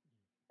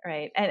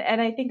 right?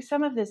 And I think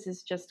some of this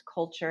is just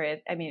culture.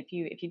 If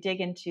you dig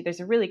into, there's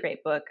a really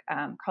great book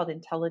called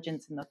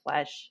Intelligence in the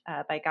Flesh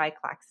by Guy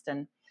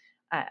Claxton.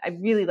 I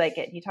really like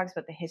it. He talks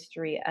about the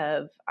history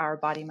of our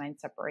body-mind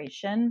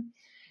separation,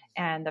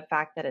 and the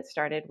fact that it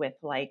started with,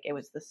 like, it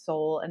was the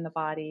soul and the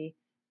body,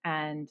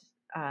 and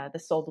the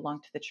soul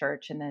belonged to the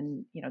church, and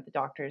then the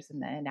doctors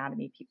and the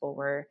anatomy people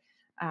were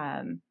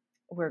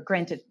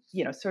granted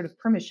sort of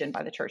permission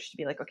by the church to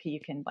be like, okay,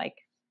 you can, like,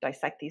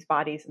 dissect these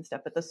bodies and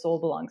stuff, but the soul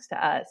belongs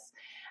to us.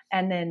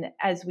 And then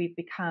as we've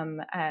become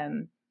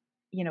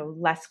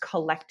less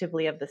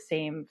collectively of the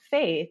same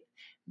faith,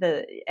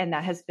 and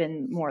that has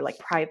been more like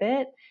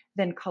private,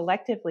 then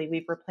collectively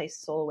we've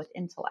replaced soul with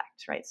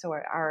intellect, right? So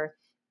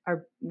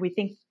we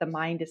think the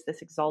mind is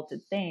this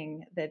exalted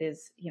thing that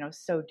is,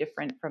 so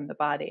different from the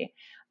body.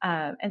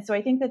 And so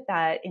I think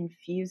that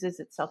infuses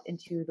itself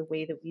into the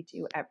way that we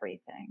do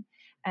everything.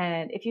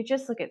 And if you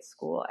just look at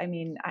school,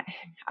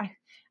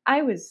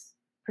 I was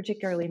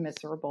particularly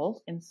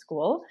miserable in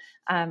school.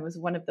 I was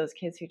one of those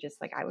kids who just,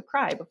 like, I would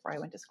cry before I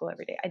went to school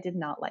every day. I did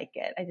not like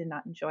it. I did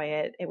not enjoy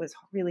it. It was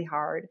really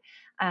hard.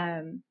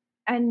 And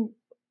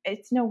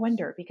it's no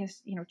wonder,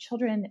 because,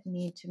 children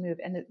need to move,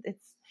 and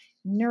it's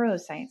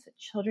neuroscience that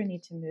children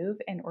need to move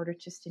in order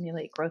to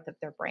stimulate growth of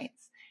their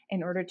brains,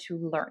 in order to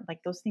learn.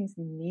 Like, those things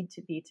need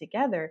to be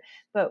together,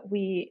 but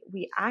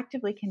we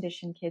actively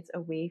condition kids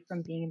away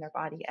from being in their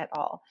body at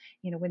all.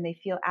 When they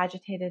feel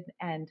agitated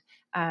and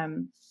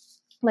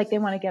like they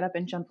want to get up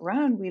and jump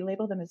around, we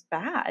label them as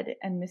bad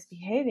and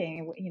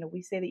misbehaving.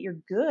 We say that you're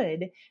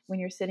good when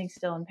you're sitting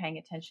still and paying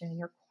attention and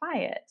you're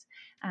quiet.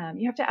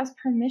 You have to ask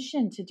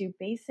permission to do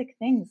basic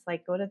things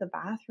like go to the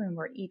bathroom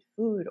or eat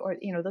food, or,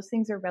 those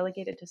things are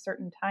relegated to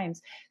certain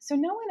times. So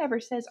no one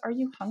ever says, are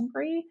you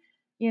hungry?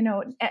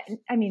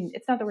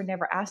 It's not that we're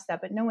never asked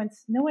that, but no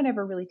one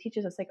ever really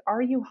teaches us, like,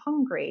 are you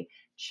hungry?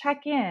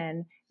 Check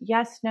in.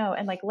 Yes, no.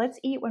 And, like, let's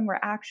eat when we're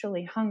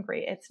actually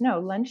hungry. It's no,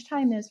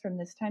 lunchtime is from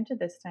this time to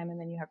this time, and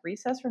then you have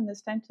recess from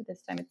this time to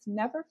this time. It's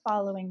never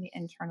following the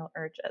internal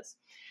urges.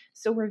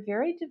 So we're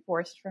very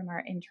divorced from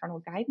our internal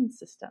guidance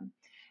system.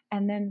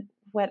 And then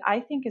what I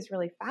think is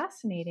really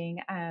fascinating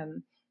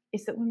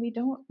is that when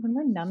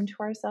we're numb to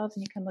ourselves,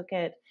 and you can look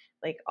at,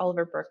 like,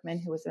 Oliver Berkman,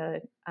 who was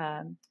a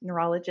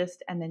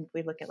neurologist, and then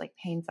we look at, like,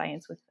 pain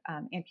science with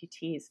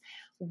amputees.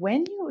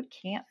 When you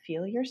can't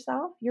feel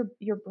yourself,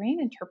 your brain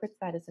interprets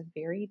that as a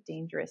very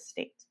dangerous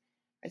state.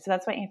 Right? So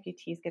that's why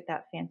amputees get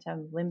that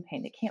phantom limb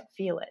pain. They can't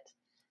feel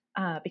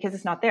it because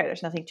it's not there.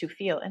 There's nothing to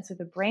feel. And so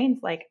the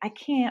brain's like, I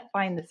can't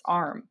find this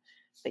arm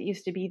that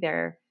used to be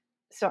there.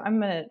 so I'm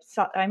going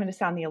to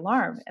sound the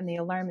alarm, and the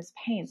alarm is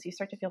pain. So you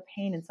start to feel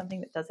pain in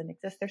something that doesn't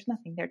exist. There's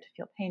nothing there to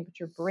feel pain, but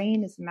your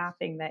brain is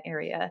mapping that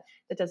area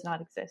that does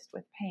not exist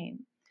with pain.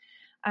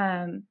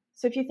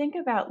 So if you think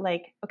about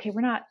like, okay,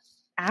 we're not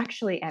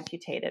actually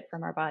amputated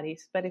from our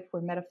bodies, but if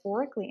we're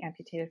metaphorically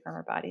amputated from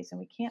our bodies and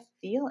we can't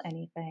feel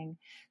anything,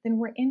 then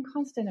we're in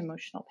constant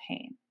emotional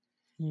pain.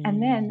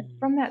 And then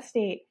from that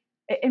state,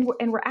 and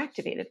we're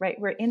activated, right?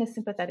 We're in a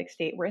sympathetic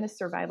state. We're in a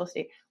survival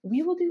state.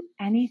 We will do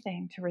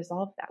anything to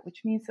resolve that,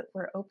 which means that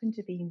we're open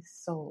to being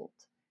sold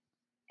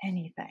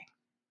anything.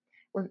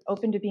 We're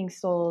open to being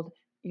sold,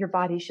 your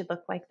body should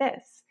look like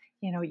this.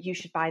 You know, you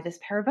should buy this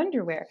pair of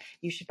underwear.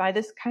 You should buy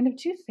this kind of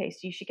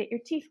toothpaste. You should get your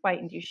teeth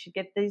whitened. You should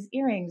get these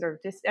earrings, or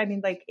just, I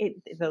mean, like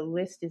the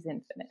list is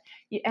infinite.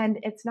 And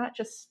it's not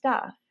just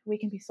stuff. We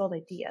can be sold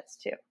ideas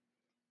too,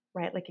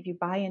 right? Like if you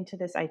buy into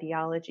this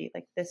ideology,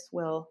 like this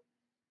will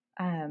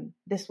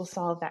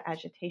solve that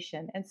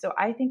agitation. And so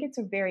I think it's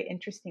a very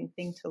interesting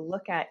thing to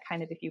look at,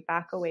 kind of if you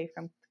back away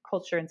from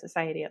culture and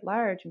society at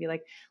large and be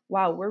like,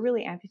 wow, we're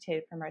really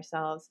amputated from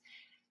ourselves.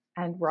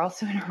 And we're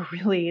also in a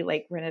really,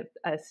 like, we're in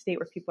a state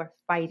where people are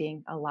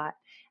fighting a lot.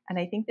 And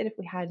I think that if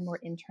we had more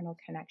internal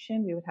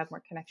connection, we would have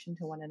more connection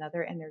to one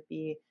another, and there'd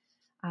be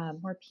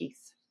more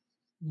peace.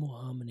 More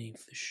harmony,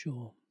 for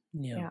sure.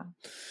 Yeah.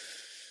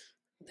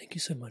 Thank you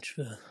so much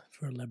for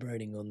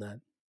elaborating on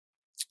that.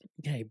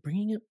 Okay,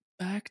 bringing it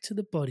back to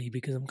the body,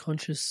 because I'm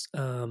conscious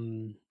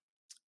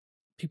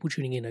people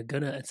tuning in are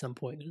gonna at some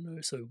point know,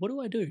 so what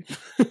do I do?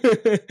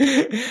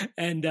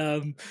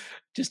 And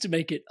just to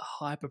make it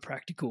hyper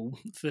practical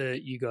for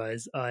you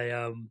guys,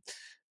 one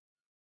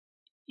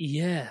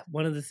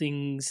of the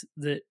things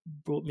that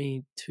brought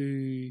me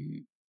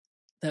to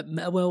that,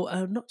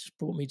 not just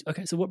brought me to,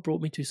 okay, so what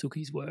brought me to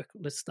Sukie's work,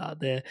 let's start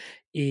there,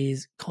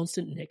 is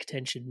constant neck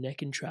tension,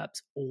 neck and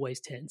traps, always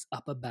tense,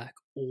 upper back,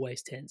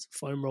 always tense,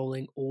 foam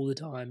rolling all the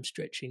time,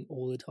 stretching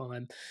all the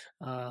time,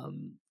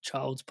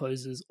 child's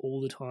poses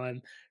all the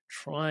time,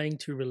 trying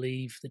to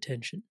relieve the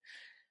tension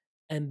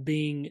and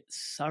being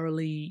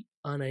thoroughly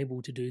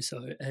unable to do so.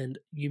 And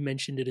you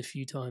mentioned it a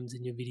few times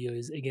in your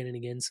videos again and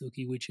again,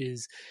 Sukie, which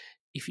is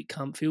if it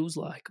feels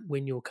like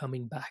when you're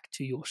coming back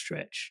to your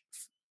stretch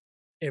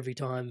every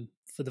time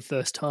for the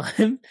first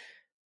time,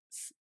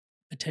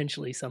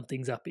 potentially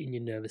something's up in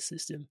your nervous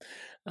system.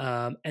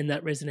 And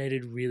that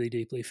resonated really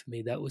deeply for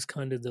me. That was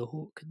kind of the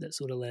hook that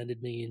sort of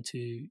landed me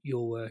into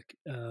your work.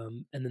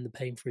 And then the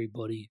pain-free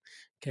body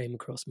came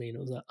across me, and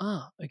it was like,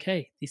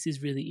 okay, this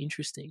is really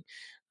interesting.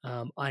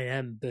 I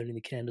am burning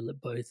the candle at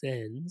both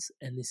ends,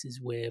 and this is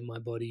where my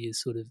body is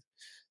sort of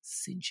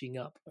cinching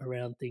up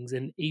around things.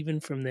 And even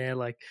from there,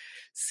 like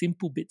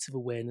simple bits of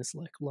awareness,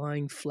 like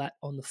lying flat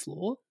on the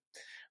floor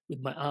with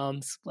my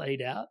arms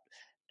splayed out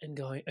and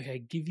going, okay,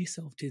 give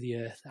yourself to the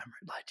earth,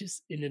 Amrit. Like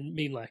just, and I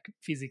mean like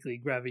physically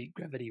gravity,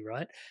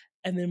 right?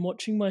 And then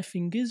watching my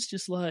fingers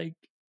just like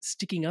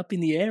sticking up in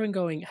the air and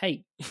going,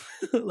 hey,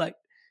 like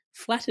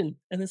flatten.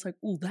 And it's like,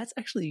 oh, that's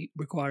actually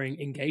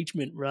requiring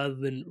engagement rather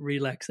than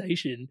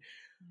relaxation.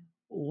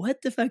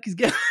 What the fuck is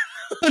going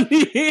on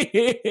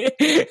here?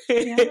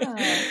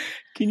 Yeah.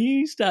 Can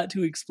you start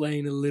to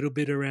explain a little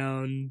bit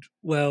around,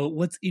 well,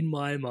 what's in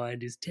my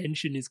mind is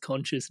tension is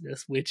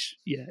consciousness, which,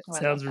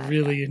 sounds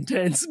really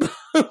intense,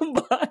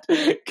 but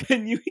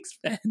can you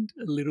expand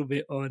a little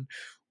bit on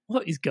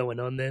what is going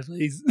on there,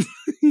 please?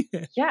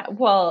 Yeah,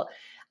 well,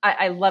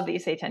 I love that you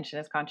say tension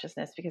is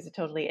consciousness, because it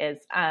totally is.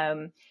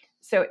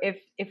 So if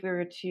we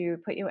were to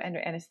put you under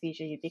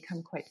anesthesia, you'd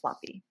become quite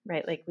floppy,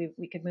 right? Like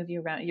we could move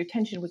you around, your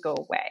tension would go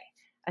away,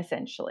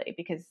 essentially,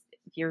 because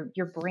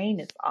your brain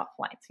is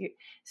offline.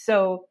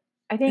 So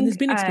I think, and there's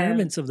been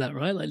experiments of that,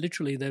 right? Like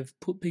literally, they've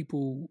put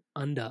people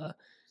under,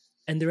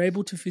 and they're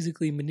able to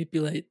physically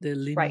manipulate their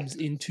limbs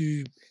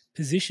into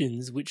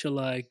positions which are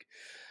like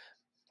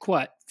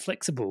quite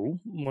flexible.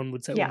 One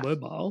would say, or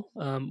mobile,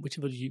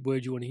 whichever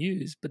word you want to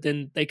use. But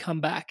then they come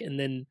back, and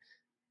then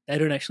they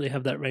don't actually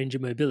have that range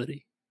of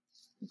mobility.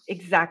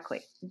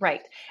 Exactly.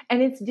 Right.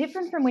 And it's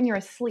different from when you're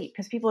asleep,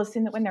 because people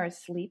assume that when they're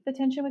asleep, the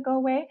tension would go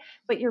away,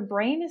 but your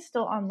brain is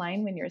still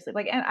online when you're asleep.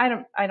 Like, and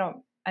I don't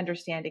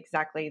understand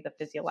exactly the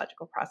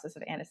physiological process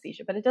of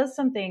anesthesia, but it does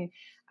something.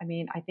 I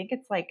mean, I think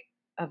it's like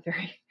a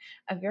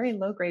very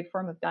low grade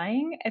form of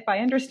dying. If I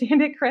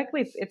understand it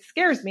correctly, it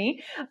scares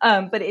me.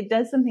 But it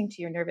does something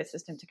to your nervous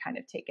system to kind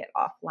of take it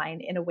offline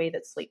in a way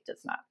that sleep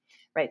does not.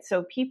 Right.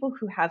 So people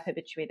who have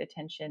habituated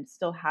tension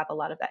still have a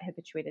lot of that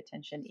habituated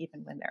tension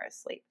even when they're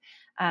asleep,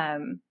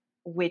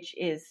 which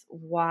is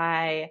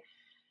why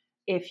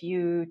if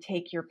you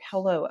take your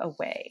pillow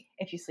away,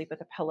 if you sleep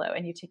with a pillow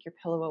and you take your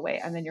pillow away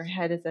and then your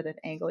head is at an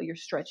angle, you're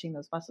stretching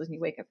those muscles and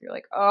you wake up, you're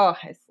like, oh,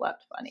 I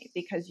slept funny,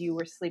 because you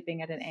were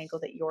sleeping at an angle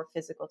that your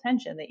physical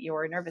tension, that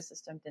your nervous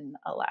system didn't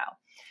allow.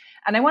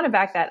 And I want to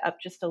back that up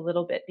just a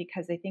little bit,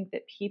 because I think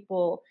that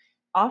people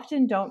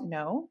often don't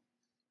know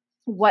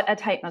what a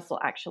tight muscle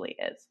actually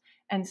is.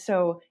 And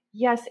so,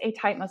 yes, a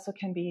tight muscle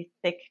can be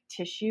thick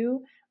tissue,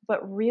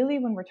 But really,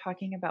 when we're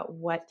talking about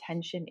what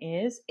tension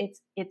is,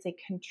 it's a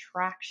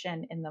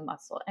contraction in the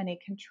muscle. And a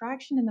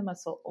contraction in the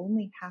muscle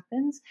only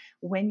happens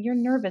when your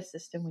nervous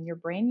system, when your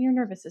brain and your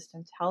nervous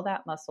system tell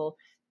that muscle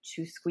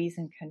to squeeze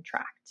and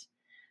contract,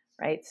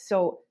 right?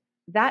 So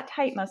that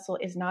tight muscle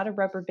is not a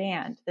rubber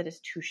band that is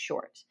too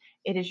short.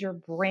 It is your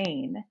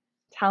brain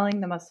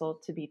telling the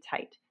muscle to be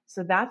tight.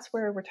 So that's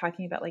where we're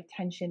talking about, like,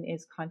 tension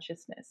is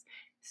consciousness.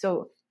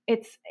 So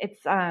it's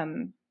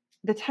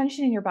the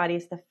tension in your body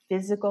is the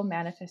physical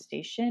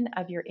manifestation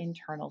of your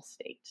internal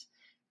state,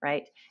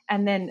 right?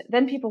 And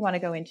then people want to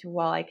go into,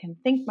 well, I can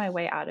think my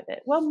way out of it.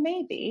 Well,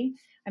 maybe.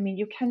 I mean,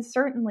 you can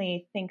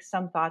certainly think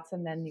some thoughts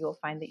and then you'll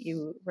find that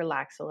you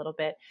relax a little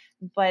bit.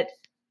 But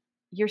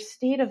your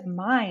state of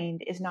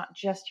mind is not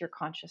just your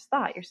conscious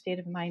thought. Your state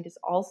of mind is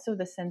also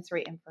the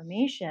sensory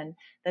information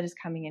that is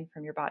coming in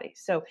from your body.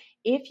 So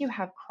if you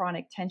have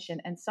chronic tension,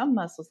 and some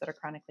muscles that are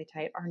chronically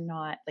tight are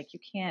not, like,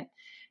 you can't,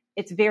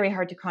 it's very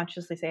hard to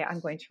consciously say, I'm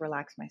going to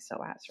relax my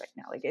psoas right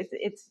now. Like,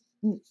 it's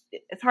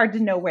hard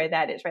to know where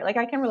that is, right? Like,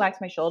 I can relax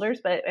my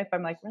shoulders, but if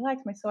I'm like,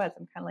 relax my psoas,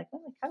 I'm kind of like,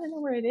 well, I kind of know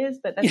where it is,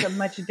 but that's a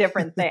much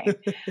different thing,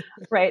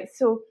 right?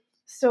 So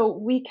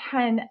we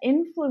can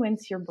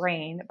influence your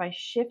brain by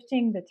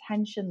shifting the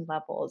tension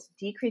levels,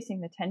 decreasing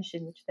the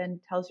tension, which then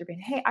tells your brain,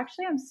 hey,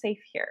 actually, I'm safe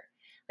here.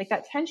 Like,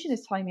 that tension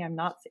is telling me I'm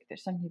not safe.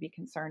 There's something to be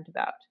concerned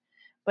about.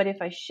 But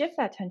if I shift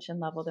that tension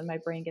level, then my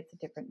brain gets a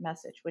different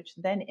message, which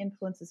then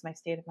influences my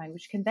state of mind,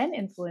 which can then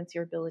influence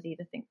your ability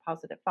to think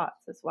positive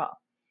thoughts as well.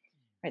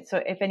 Right.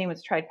 So if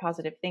anyone's tried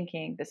positive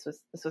thinking, this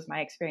was my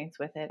experience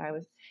with it. I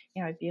was,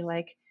 I'd be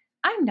like,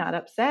 I'm not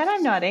upset.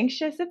 I'm not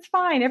anxious. It's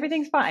fine.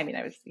 Everything's fine. I mean,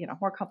 I was,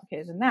 more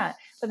complicated than that.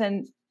 But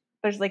then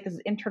there's like this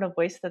internal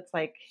voice that's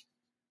like,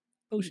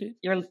 bullshit.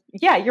 You're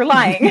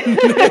lying.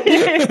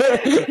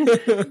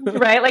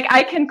 Right? Like,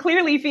 I can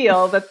clearly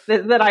feel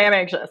that I am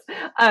anxious.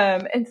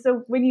 And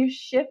so when you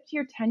shift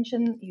your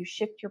tension, you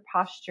shift your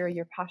posture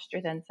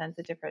then sends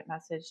a different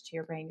message to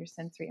your brain, your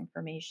sensory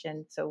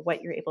information. So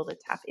what you're able to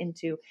tap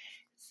into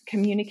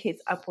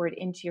communicates upward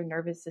into your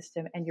nervous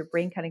system, and your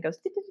brain kind of goes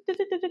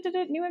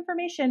new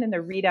information, and the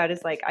readout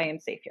is like, I am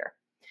safe here,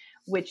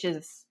 which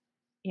is,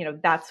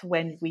 that's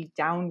when we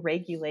down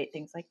regulate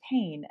things like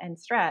pain and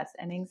stress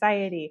and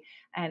anxiety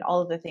and all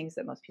of the things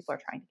that most people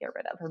are trying to get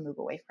rid of or move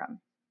away from.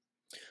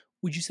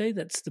 Would you say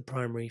that's the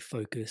primary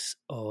focus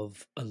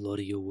of a lot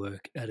of your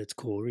work at its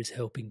core, is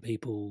helping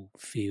people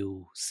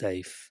feel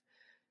safe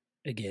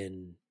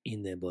again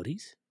in their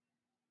bodies?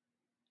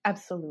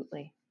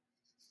 Absolutely.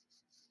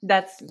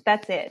 That's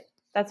it.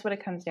 That's what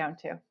it comes down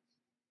to.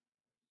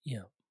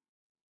 Yeah.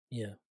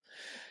 Yeah.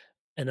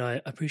 And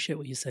I appreciate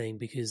what you're saying,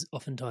 because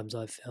oftentimes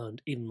I've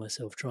found, even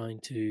myself, trying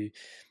to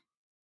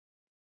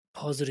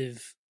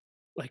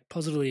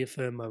positively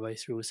affirm my way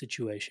through a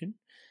situation,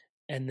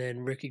 and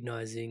then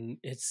recognizing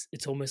it's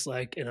almost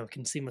like, and I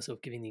can see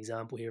myself giving the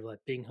example here of like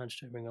being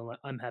hunched over and I'm like,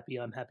 I'm happy,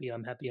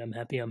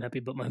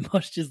 but my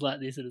posture's like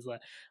this, and it's like,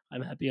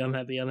 I'm happy.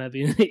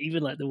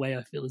 Even like the way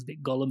I feel is a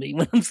bit Gollum-y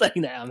when I'm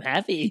saying that I'm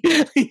happy,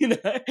 and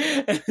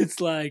it's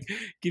like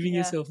giving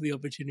yourself the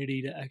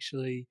opportunity to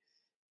actually,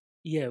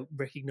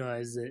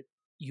 recognize that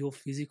your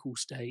physical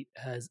state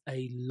has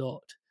a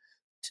lot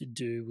to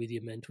do with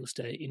your mental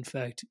state. In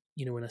fact,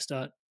 when I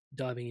start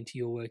diving into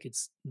your work,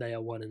 they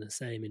are one and the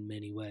same in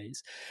many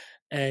ways.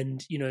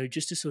 And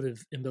just to sort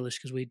of embellish,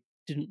 because we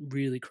didn't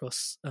really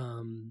cross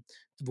the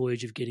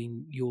voyage of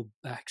getting your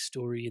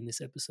backstory in this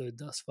episode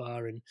thus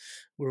far, and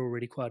we're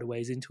already quite a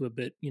ways into it,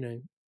 but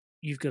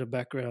you've got a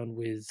background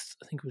with,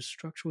 I think it was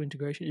structural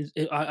integration.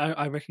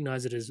 I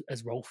recognize it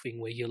as rolfing,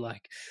 where you're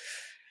like,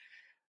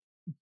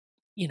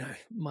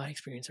 my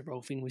experience of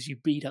rolfing was you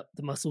beat up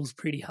the muscles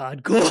pretty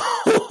hardcore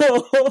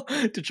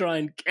to try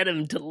and get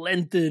them to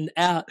lengthen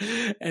out.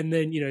 And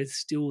then,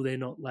 still they're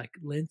not like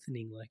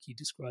lengthening like you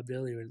described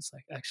earlier. And it's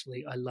like,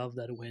 actually, I love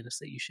that awareness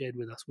that you shared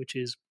with us, which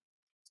is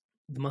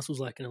the muscle's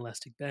like an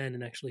elastic band,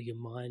 and actually your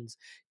mind's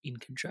in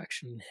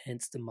contraction,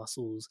 hence the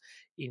muscles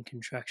in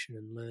contraction,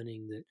 and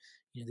learning that,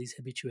 these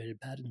habituated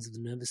patterns of the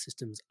nervous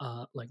systems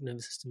are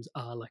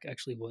like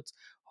actually what's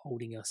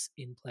holding us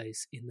in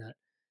place in that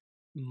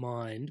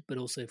mind. But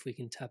also, if we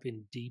can tap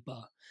in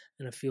deeper,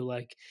 and I feel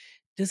like,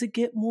 does it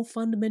get more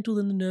fundamental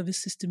than the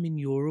nervous system in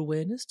your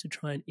awareness to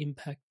try and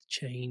impact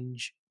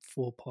change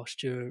for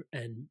posture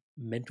and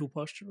mental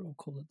posture? I'll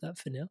call it that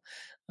for now.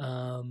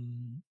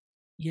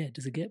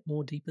 Does it get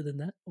more deeper than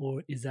that,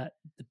 or is that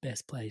the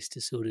best place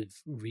to sort of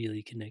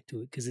really connect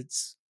to it? Because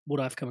it's what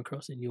I've come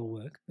across in your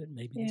work, but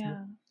maybe there's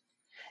more.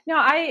 No,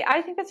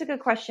 I think that's a good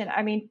question.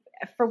 I mean,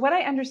 for what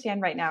I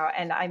understand right now,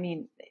 and I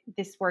mean,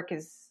 this work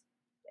is,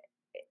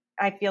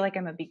 I feel like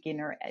I'm a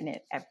beginner in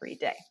it every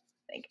day.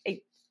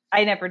 Like,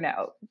 I never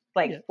know,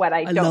 what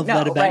I don't know. I love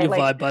that about your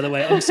vibe, by the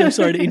way. I'm so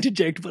sorry to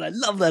interject, but I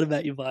love that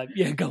about your vibe.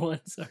 Yeah, go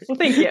on. Sorry. Well,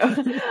 thank you.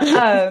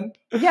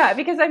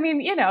 Because I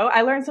mean,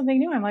 I learned something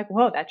new. I'm like,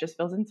 whoa, that just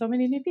fills in so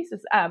many new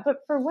pieces. But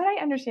for what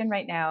I understand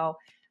right now,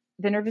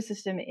 the nervous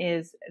system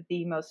is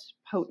the most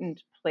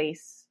potent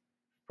place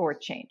for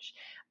change.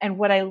 And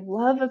what I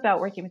love about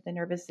working with the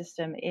nervous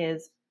system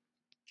is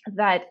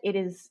that it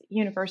is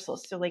universal.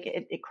 So like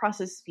it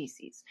crosses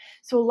species.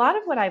 So a lot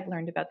of what I've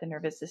learned about the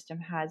nervous system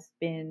has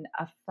been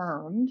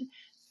affirmed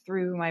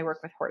through my work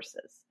with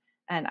horses.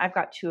 And I've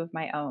got two of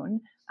my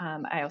own.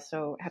 I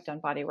also have done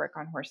body work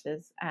on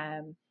horses.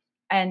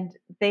 And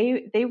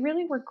they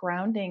really were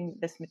grounding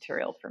this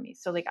material for me.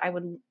 So like I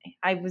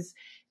was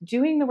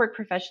doing the work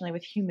professionally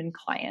with human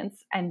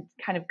clients and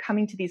kind of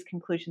coming to these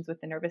conclusions with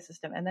the nervous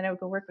system. And then I would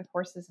go work with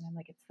horses and I'm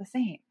like, it's the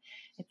same.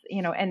 It's,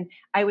 and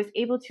I was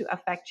able to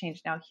affect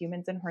change. Now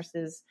humans and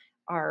horses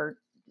are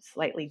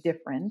slightly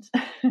different.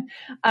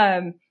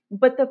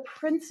 But the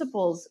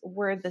principles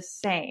were the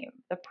same.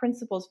 The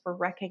principles for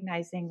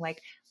recognizing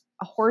like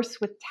a horse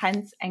with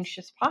tense,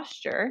 anxious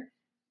posture,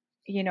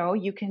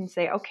 you can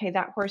say, okay,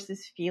 that horse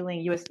is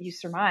feeling, you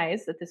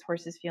surmise that this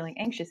horse is feeling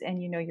anxious.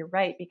 And you're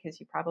right, because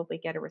you probably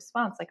get a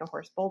response like a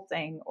horse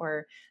bolting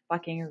or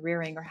bucking or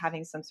rearing or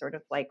having some sort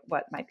of like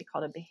what might be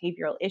called a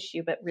behavioral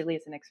issue, but really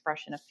is an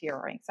expression of fear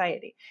or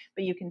anxiety.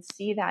 But you can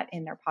see that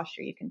in their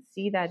posture. You can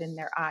see that in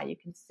their eye. You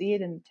can see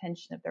it in the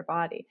tension of their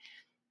body.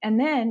 And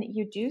then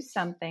you do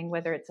something,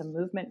 whether it's a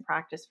movement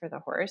practice for the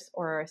horse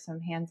or some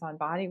hands-on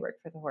body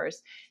work for the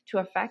horse, to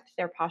affect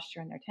their posture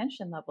and their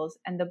tension levels,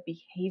 and the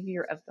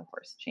behavior of the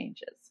horse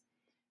changes,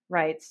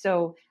 right?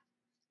 So,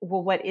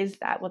 well, what is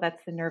that? Well,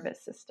 that's the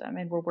nervous system.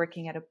 And we're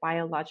working at a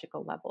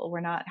biological level.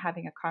 We're not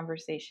having a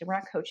conversation. We're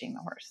not coaching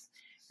the horse,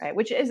 right?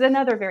 Which is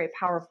another very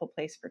powerful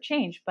place for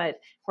change. But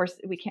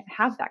we can't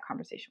have that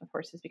conversation with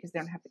horses because they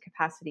don't have the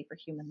capacity for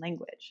human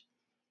language.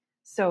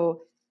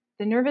 So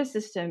the nervous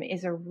system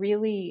is a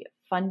really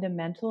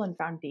fundamental and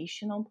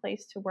foundational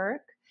place to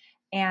work,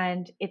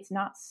 and it's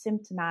not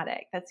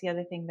symptomatic. That's the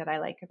other thing that I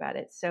like about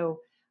it.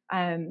 So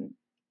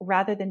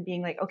rather than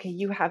being like, okay,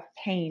 you have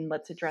pain,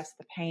 let's address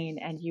the pain,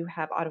 and you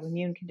have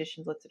autoimmune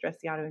conditions, let's address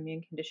the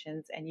autoimmune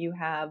conditions, and you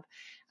have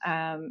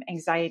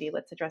anxiety,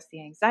 let's address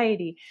the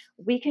anxiety,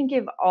 we can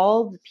give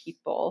all the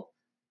people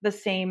the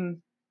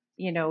same,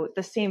 the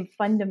same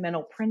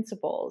fundamental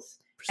principles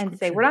and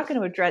say, we're not going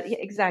to address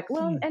exactly.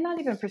 Well, and not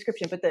even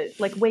prescription, but the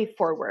like way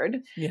forward.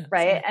 Yeah,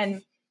 right.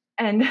 Sorry.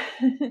 And,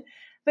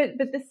 but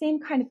the same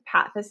kind of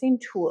path, the same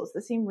tools,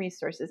 the same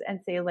resources,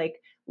 and say like,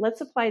 let's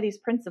apply these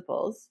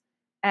principles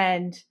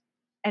and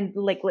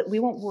like, we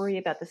won't worry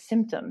about the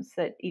symptoms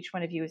that each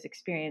one of you is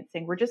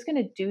experiencing. We're just going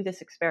to do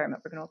this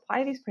experiment. We're going to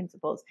apply these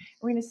principles.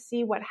 We're going to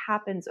see what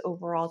happens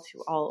overall to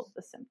all of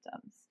the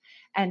symptoms.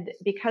 And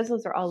because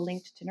those are all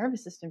linked to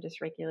nervous system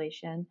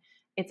dysregulation,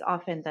 it's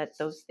often that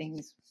those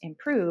things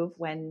improve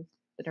when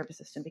the nervous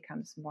system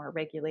becomes more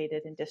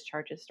regulated and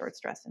discharges stored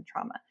stress and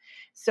trauma.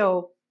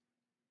 So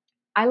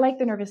I like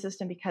the nervous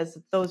system because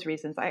of those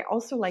reasons. I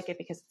also like it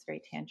because it's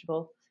very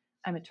tangible.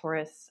 I'm a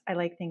Taurus. I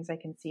like things I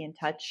can see and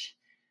touch.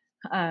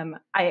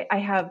 I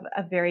have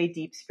a very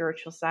deep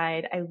spiritual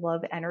side. I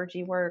love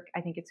energy work.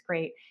 I think it's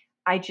great.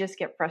 I just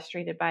get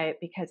frustrated by it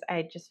because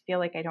I just feel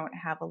like I don't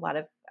have a lot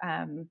of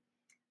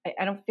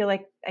I don't feel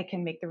like I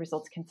can make the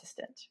results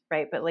consistent,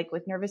 right? But like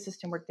with nervous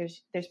system work,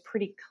 there's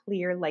pretty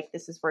clear, like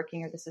this is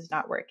working or this is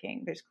not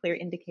working. There's clear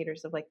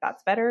indicators of like,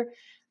 that's better,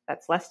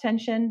 that's less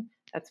tension,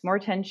 that's more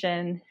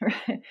tension,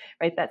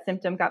 right? That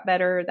symptom got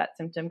better, that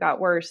symptom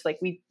got worse. Like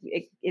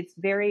it's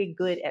very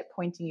good at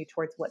pointing you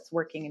towards what's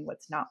working and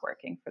what's not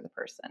working for the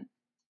person.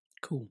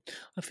 Cool.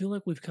 I feel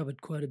like we've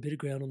covered quite a bit of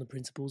ground on the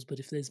principles, but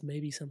if there's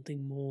maybe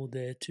something more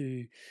there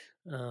to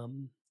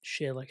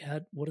share, like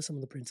what are some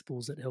of the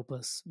principles that help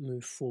us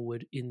move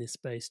forward in this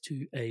space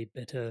to a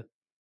better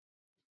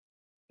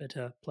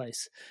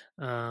place?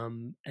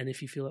 And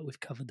if you feel like we've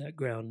covered that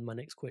ground, my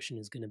next question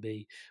is going to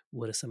be,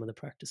 what are some of the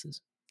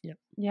practices?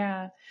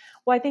 Yeah.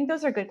 Well, I think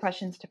those are good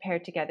questions to pair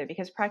together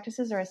because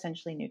practices are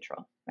essentially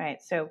neutral, right?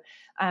 So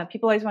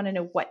people always want to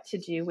know what to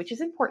do, which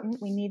is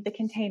important. We need the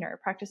container.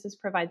 Practices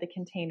provide the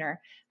container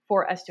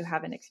for us to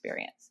have an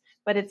experience,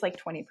 but it's like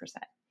 20%.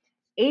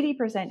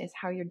 80% is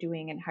how you're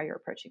doing and how you're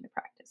approaching the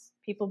practice.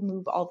 People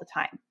move all the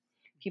time.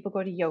 People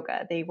go to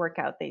yoga, they work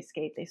out, they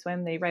skate, they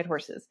swim, they ride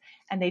horses,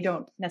 and they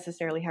don't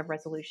necessarily have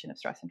resolution of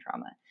stress and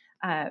trauma.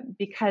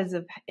 Because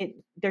of it,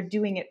 they're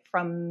doing it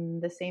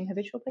from the same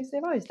habitual place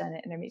they've always done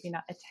it, and they're maybe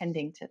not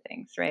attending to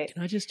things, right?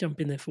 Can I just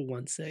jump in there for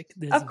 1 sec?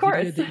 There's of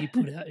course. a video that you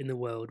put out in the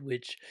world,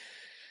 which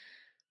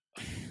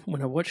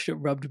when I watched it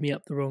rubbed me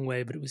up the wrong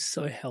way, but it was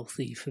so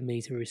healthy for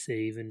me to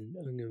receive, and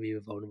I'm going to be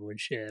vulnerable and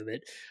share.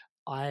 But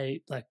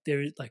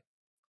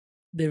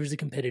there is a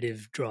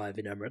competitive drive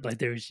in Amaret. Like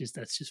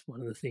that's just one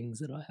of the things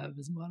that I have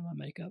as part of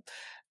my makeup.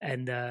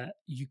 And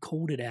you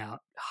called it out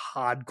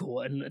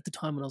hardcore. And at the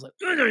time when I was like,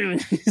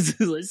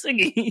 this is like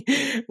singing,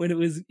 when it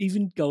was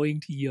even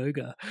going to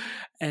yoga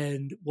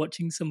and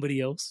watching somebody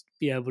else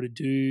be able to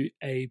do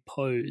a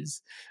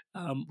pose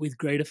with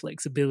greater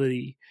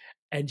flexibility,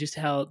 and just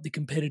how the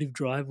competitive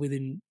drive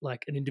within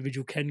like an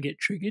individual can get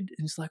triggered.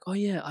 And it's like, oh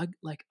yeah,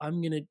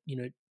 I'm going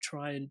to,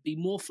 try and be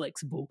more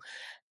flexible.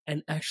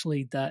 And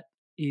actually that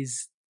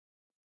is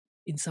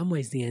in some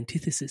ways the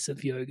antithesis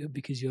of yoga,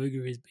 because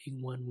yoga is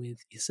being one with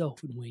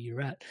yourself and where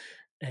you're at.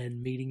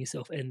 and meeting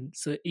yourself. And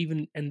so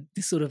and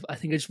this sort of, I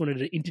think I just wanted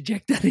to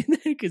interject that in there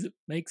because it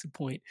makes a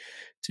point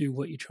to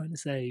what you're trying to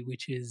say,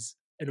 which is,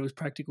 and it was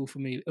practical for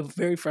me. It was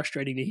very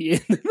frustrating to hear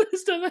the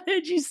first time I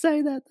heard you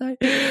say that, though.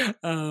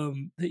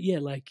 That yeah,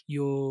 like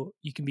you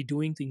can be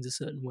doing things a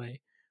certain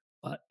way,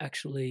 but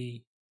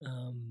actually,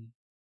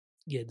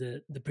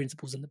 the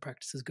principles and the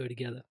practices go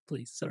together.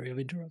 Please, sorry, I've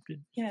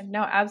interrupted. Yeah,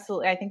 no,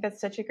 absolutely. I think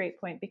that's such a great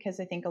point, because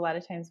I think a lot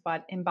of times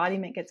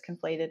embodiment gets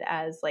conflated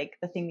as like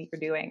the thing that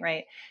you're doing,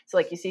 right? So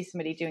like you see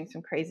somebody doing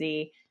some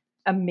crazy,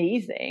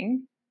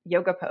 amazing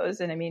yoga pose,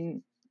 and I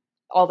mean,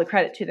 all the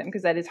credit to them,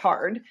 because that is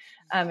hard.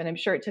 And I'm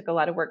sure it took a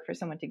lot of work for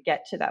someone to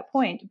get to that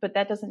point, but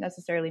that doesn't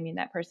necessarily mean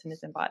that person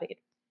is embodied.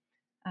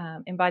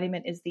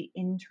 Embodiment is the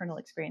internal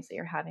experience that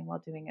you're having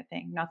while doing a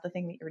thing, not the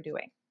thing that you're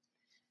doing.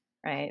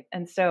 Right.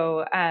 And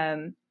so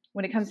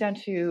when it comes down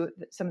to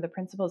some of the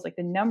principles, like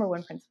the number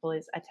one principle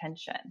is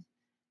attention,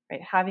 right?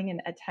 Having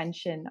an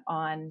attention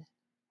on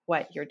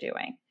what you're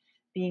doing,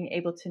 being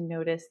able to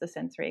notice the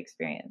sensory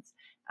experience,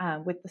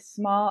 with the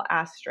small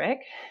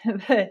asterisk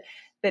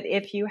that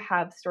if you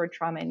have stored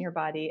trauma in your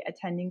body,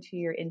 attending to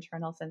your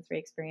internal sensory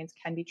experience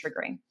can be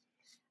triggering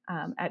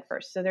at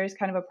first. So there's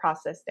kind of a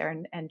process there.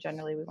 And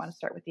generally we want to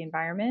start with the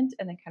environment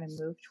and then kind of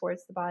move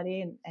towards the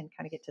body and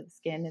kind of get to the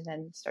skin and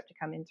then start to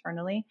come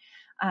internally,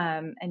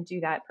 and do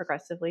that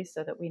progressively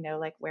so that we know,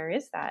 like, where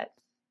is that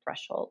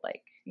threshold?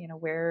 Like,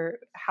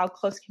 how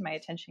close can my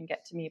attention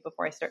get to me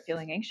before I start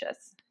feeling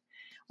anxious?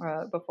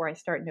 Or before I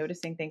start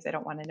noticing things I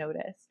don't want to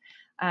notice.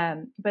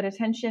 But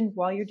attention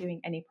while you're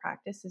doing any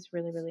practice is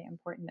really, really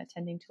important,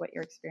 attending to what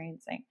you're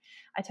experiencing.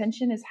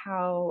 Attention is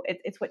how,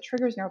 it's what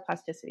triggers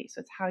neuroplasticity.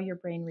 So it's how your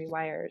brain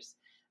rewires.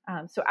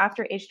 So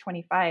after age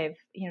 25,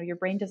 your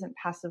brain doesn't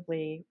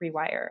passively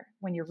rewire.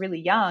 When you're really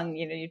young,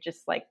 you're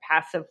just like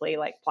passively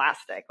like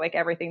plastic, like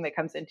everything that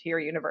comes into your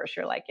universe,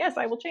 you're like, yes,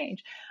 I will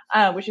change,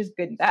 which is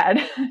good and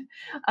bad.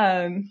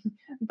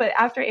 But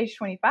after age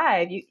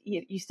 25,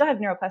 you still have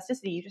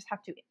neuroplasticity. You just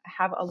have to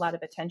have a lot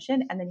of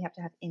attention, and then you have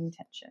to have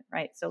intention,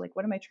 right? So like,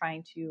 what am I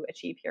trying to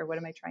achieve here? What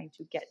am I trying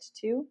to get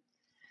to?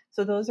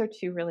 So those are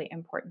two really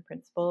important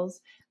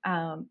principles.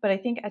 But I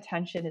think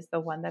attention is the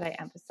one that I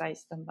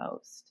emphasize the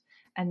most.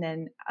 And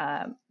then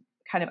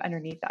kind of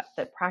underneath that,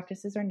 the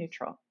practices are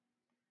neutral,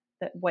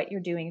 that what you're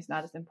doing is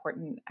not as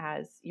important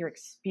as your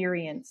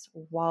experience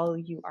while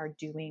you are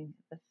doing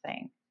the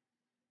thing.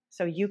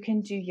 So you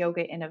can do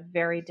yoga in a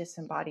very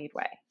disembodied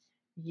way.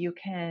 You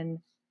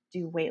can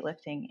do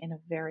weightlifting in a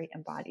very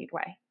embodied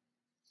way.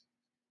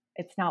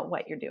 It's not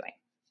what you're doing.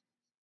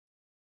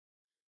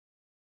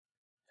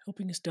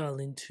 Helping us dial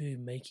into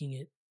making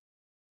it,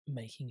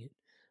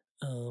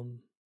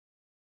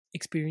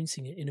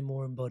 experiencing it in a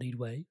more embodied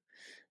way.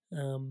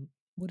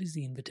 What is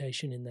the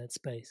invitation in that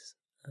space?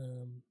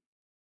 I'm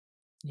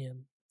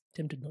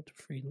tempted not to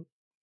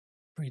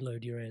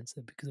preload your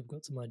answer because I've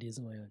got some ideas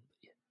of my own.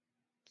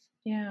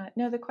 Yeah.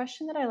 No, the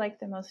question that I like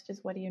the most is,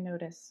 what do you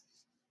notice?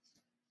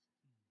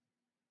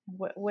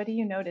 What do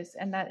you notice?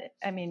 And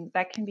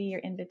that can be your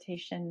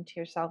invitation to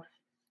yourself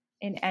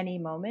in any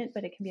moment,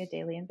 but it can be a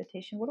daily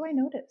invitation. What do I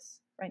notice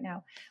right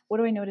now? What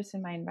do I notice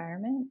in my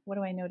environment? What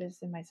do I notice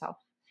in myself?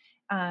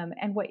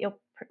 And what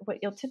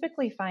you'll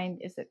typically find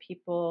is that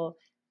people,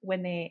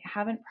 when they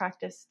haven't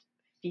practiced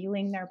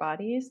feeling their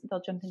bodies,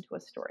 they'll jump into a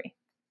story,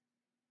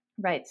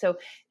 right? So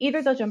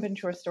either they'll jump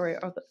into a story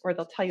or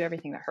they'll tell you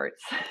everything that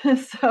hurts.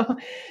 So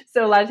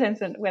a lot of times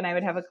when I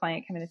would have a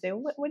client come in and say,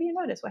 well, what do you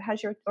notice?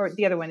 Or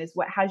the other one is,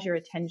 what has your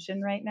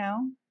attention right now?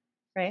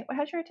 Right? What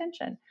has your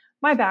attention?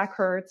 My back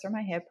hurts, or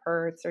my hip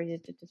hurts, or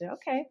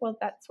okay, well,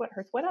 that's what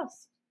hurts. What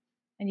else?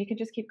 And you can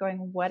just keep going.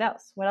 What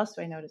else? What else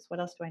do I notice? What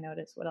else do I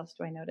notice? What else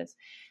do I notice?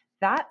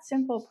 That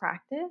simple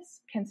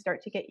practice can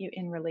start to get you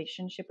in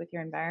relationship with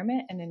your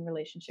environment and in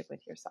relationship with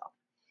yourself.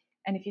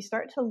 And if you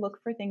start to look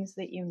for things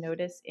that you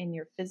notice in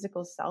your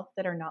physical self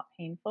that are not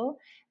painful,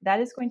 that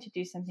is going to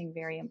do something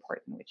very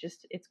important, which is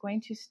it's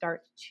going to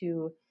start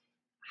to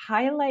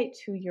highlight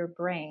to your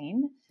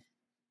brain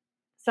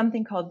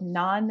something called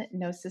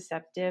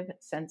non-nociceptive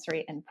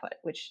sensory input,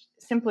 which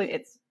simply,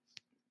 it's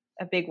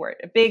a big word,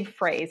 a big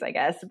phrase, I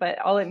guess, but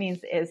all it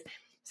means is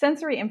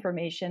sensory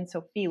information.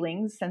 So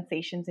feelings,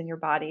 sensations in your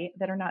body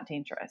that are not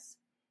dangerous,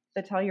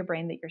 that tell your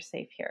brain that you're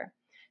safe here.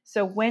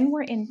 So when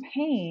we're in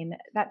pain,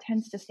 that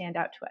tends to stand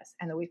out to us,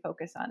 and then we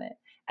focus on it.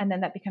 And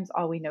then that becomes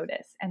all we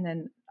notice. And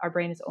then our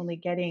brain is only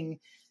getting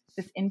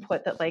this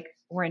input that, like,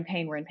 we're in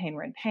pain, we're in pain,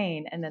 we're in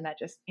pain. And then that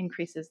just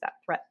increases that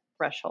threat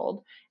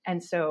threshold.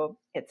 And so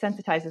it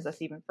sensitizes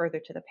us even further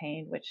to the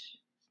pain, which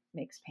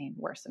makes pain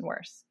worse and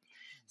worse.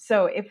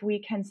 So if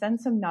we can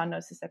send some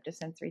non-nociceptive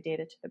sensory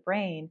data to the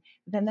brain,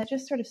 then that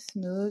just sort of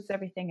smooths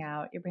everything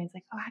out. Your brain's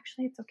like, oh,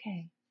 actually, it's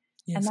okay.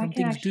 Yeah, and some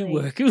things do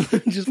work.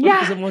 Just yeah,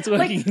 focus on what's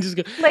working, like, and just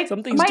go, like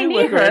some things my do knee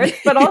work. Hurts,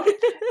 but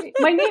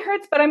my knee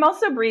hurts, but I'm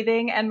also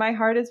breathing, and my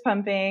heart is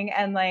pumping,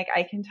 and like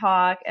I can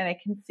talk, and I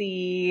can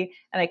see,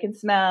 and I can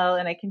smell,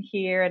 and I can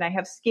hear, and I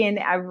have skin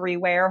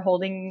everywhere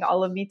holding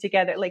all of me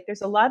together. Like,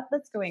 there's a lot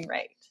that's going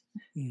right.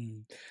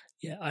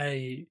 Yeah,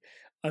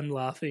 I'm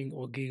laughing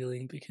or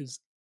giggling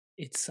because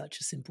it's such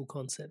a simple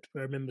concept.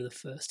 But I remember the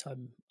first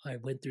time I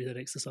went through that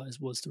exercise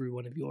was through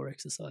one of your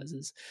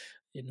exercises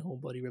in Whole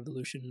Body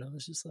Revolution, and I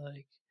was just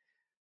like,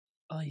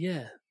 oh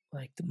yeah,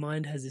 like the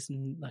mind has this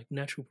like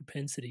natural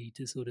propensity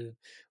to sort of,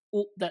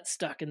 oh, that's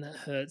stuck and that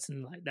hurts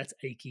and like that's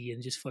achy,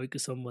 and just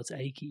focus on what's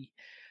achy.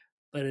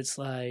 But it's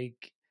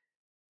like,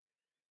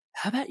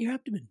 how about your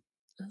abdomen?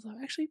 And I was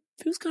like, actually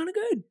feels kind of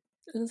good.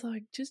 And it's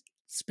like, just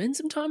spend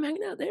some time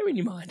hanging out there in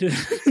your mind. And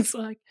it's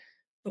like,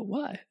 but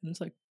why? And it's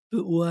like,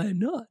 but why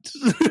not?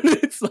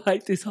 It's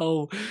like this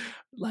whole,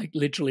 like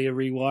literally a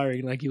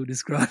rewiring, like you were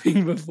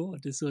describing before,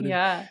 to sort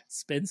of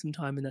spend some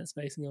time in that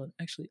space and go,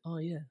 actually, oh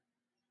yeah,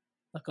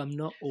 like I'm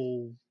not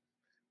all,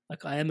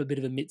 like I am a bit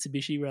of a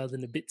Mitsubishi rather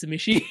than a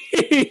Bitsamishi.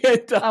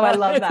 Oh, I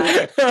love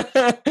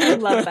that. I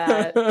love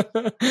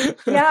that.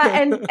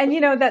 Yeah, and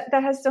you know that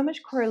has so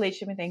much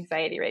correlation with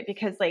anxiety, right?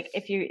 Because like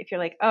if you're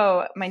like,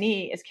 oh, my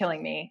knee is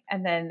killing me,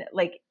 and then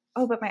like,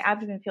 oh, but my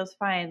abdomen feels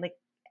fine. Like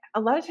a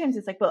lot of times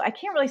it's like, well, I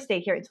can't really stay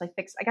here until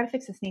I got to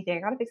fix this knee thing.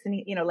 I got to fix the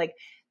knee, you know, like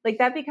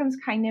that becomes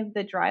kind of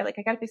the dry, like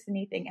I got to fix the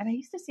knee thing. And I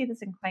used to see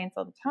this in clients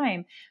all the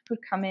time who'd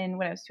come in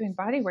when I was doing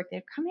body work.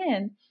 They'd come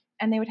in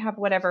and they would have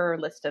whatever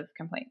list of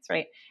complaints,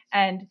 right?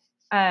 And,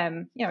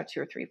 you know,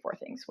 2 or 3, 4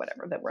 things,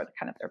 whatever, that were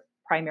kind of their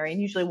primary, and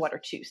usually 1 or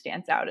 2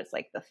 stands out as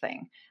like the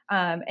thing.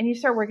 And you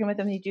start working with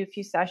them, and you do a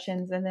few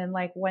sessions, and then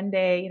like one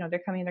day, you know, they're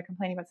complaining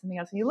about something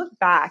else, and you look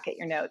back at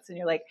your notes and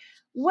you're like,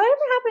 whatever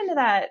happened to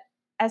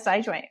that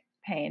SI joint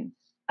pain?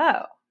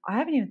 Oh, I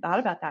haven't even thought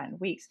about that in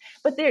weeks.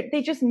 But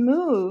they just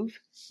move,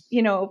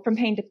 you know, from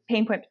pain to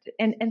pain point.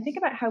 And think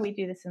about how we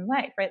do this in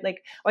life, right?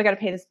 Like, oh, I got to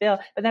pay this bill,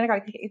 but then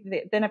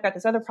I've got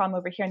this other problem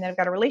over here, and then I've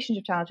got a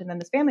relationship challenge, and then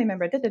this family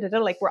member.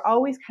 Like we're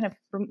always kind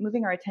of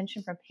moving our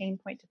attention from pain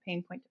point to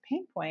pain point to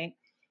pain point,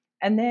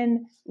 and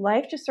then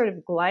life just sort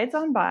of glides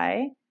on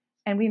by,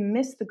 and we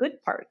miss the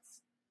good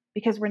parts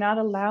because we're not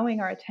allowing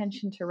our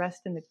attention to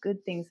rest in the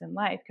good things in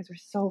life because we're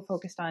so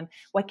focused on,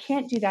 well, I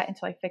can't do that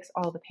until I fix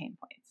all the pain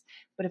points.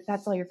 But if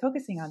that's all you're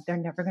focusing on, they're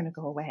never going to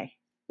go away,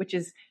 which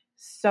is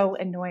so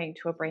annoying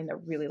to a brain that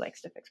really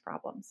likes to fix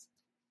problems.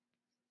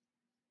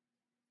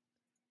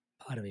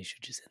 Part of me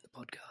should just end the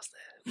podcast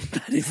there.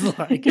 That is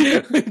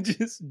like,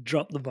 just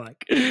drop the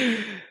mic.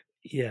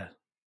 Yeah.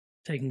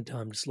 Taking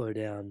time to slow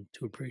down,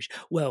 to appreciate.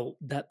 Well,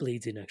 that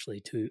bleeds in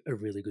actually to a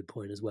really good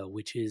point as well,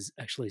 which is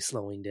actually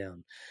slowing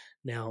down.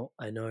 Now,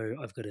 I know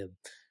I've got a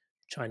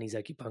Chinese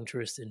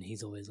acupuncturist, and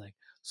he's always like,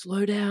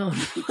 slow down.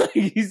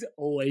 He's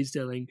always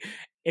telling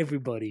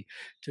everybody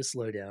to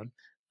slow down.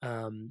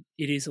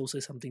 It is also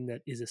something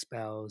that is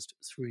espoused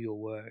through your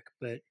work,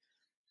 but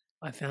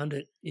I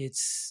found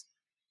it's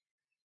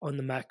on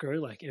the macro,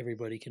 like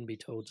everybody can be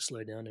told to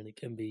slow down, and it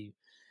can be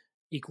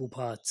equal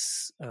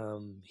parts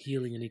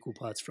healing and equal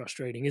parts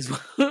frustrating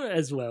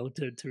as well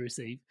to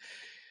receive.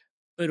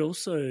 But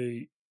also,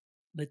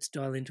 let's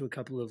dial into a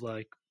couple of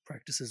like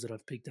practices that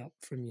I've picked up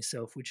from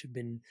yourself, which have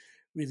been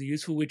really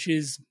useful, which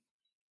is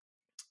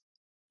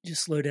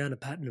just slow down a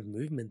pattern of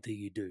movement that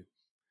you do,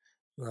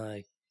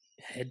 like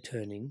head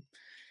turning.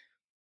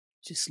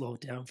 Just slow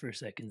it down for a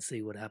second,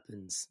 see what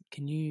happens.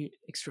 Can you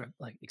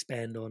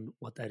expand on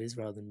what that is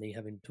rather than me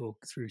having to talk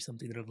through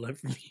something that I've learned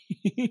from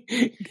you?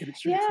 Get it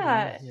straight from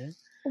you, yeah.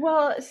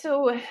 Well,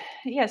 so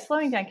yeah,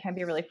 slowing down can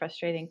be really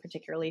frustrating,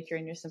 particularly if you're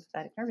in your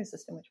sympathetic nervous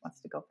system, which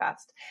wants to go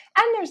fast.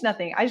 And there's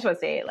nothing, I just want to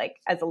say, like,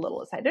 as a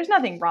little aside, there's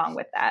nothing wrong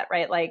with that,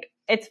 right? Like,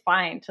 it's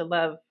fine to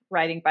love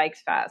riding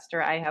bikes fast,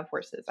 or I have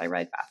horses, I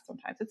ride fast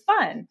sometimes. It's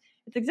fun.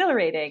 It's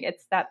exhilarating.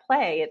 It's that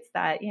play. It's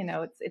that, you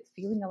know, it's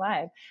feeling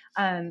alive.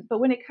 But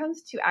when it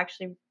comes to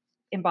actually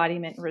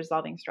embodiment and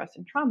resolving stress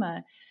and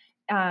trauma,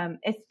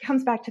 it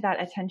comes back to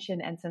that attention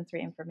and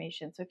sensory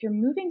information. So if you're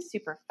moving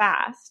super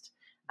fast,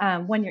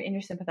 when you're in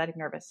your sympathetic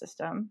nervous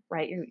system,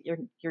 right,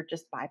 you're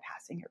just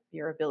bypassing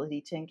your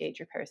ability to engage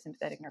your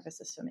parasympathetic nervous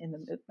system in the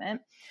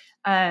movement.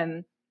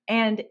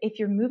 And if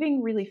you're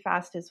moving really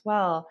fast as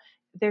well,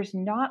 there's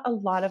not a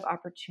lot of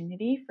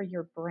opportunity for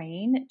your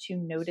brain to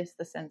notice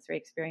the sensory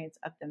experience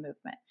of the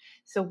movement.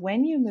 So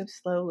when you move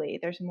slowly,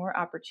 there's more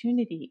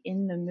opportunity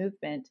in the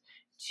movement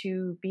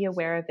to be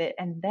aware of it.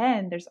 And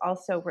then there's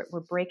also, we're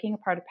breaking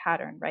apart a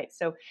pattern, right?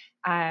 So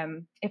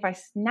if I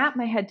snap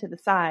my head to the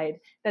side,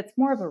 that's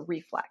more of a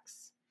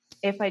reflex.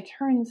 If I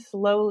turn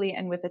slowly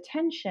and with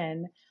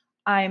attention,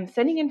 I'm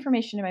sending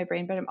information to my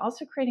brain, but I'm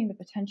also creating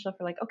the potential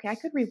for like, okay, I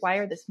could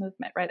rewire this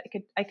movement, right?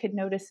 I could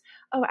notice,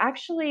 oh,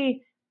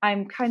 actually,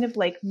 I'm kind of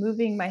like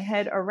moving my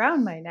head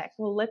around my neck.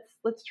 Well,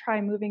 let's try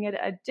moving it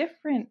a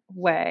different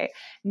way.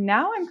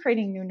 Now I'm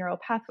creating new neural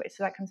pathways.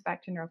 So that comes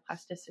back to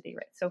neuroplasticity,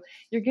 right? So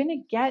you're going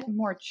to get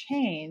more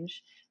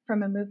change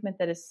from a movement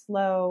that is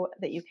slow,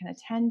 that you can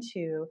attend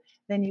to,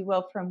 than you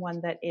will from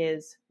one that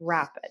is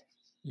rapid.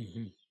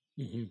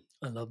 Mm-hmm. Mm-hmm.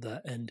 I love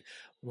that. And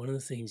one of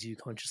the things you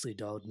consciously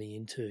dialed me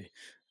into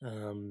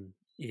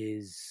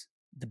is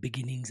the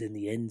beginnings and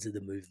the ends of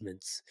the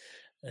movements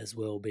as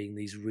well, being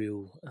these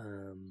real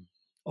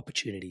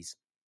opportunities.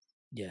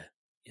 Yeah,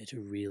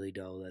 to really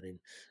dial that in.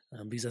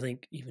 Because I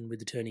think even with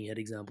the turning head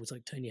example, it's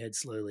like turn your head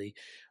slowly.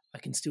 I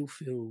can still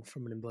feel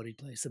from an embodied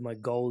place that my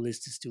goal is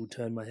to still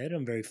turn my head.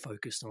 I'm very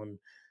focused on,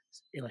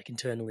 like,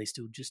 internally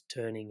still just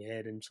turning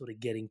head and sort of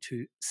getting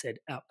to said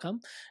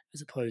outcome,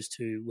 as opposed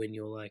to when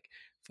you're like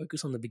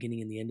focus on the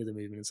beginning and the end of the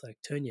movement. It's like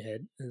turn your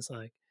head, and it's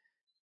like,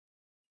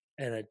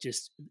 and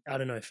I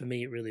don't know, for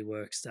me it really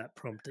works, that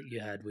prompt that you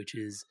had, which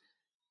is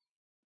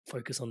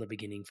focus on the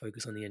beginning,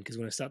 focus on the end. Because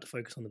when I start to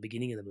focus on the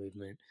beginning of the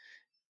movement,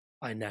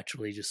 I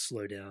naturally just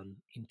slow down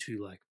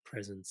into like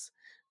presence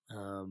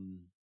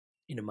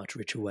in a much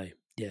richer way.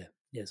 Yeah.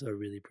 So I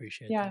really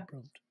appreciate that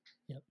prompt.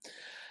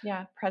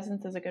 Yeah,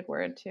 presence is a good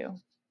word too.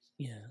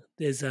 Yeah.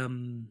 There's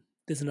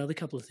another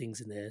couple of things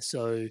in there.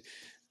 So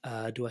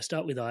do I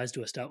start with eyes?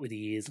 Do I start with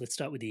ears? Let's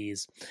start with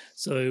ears.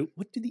 So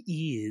what do the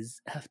ears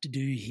have to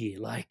do here?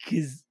 Like,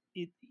 because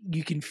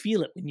you can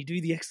feel it when you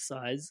do the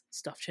exercise,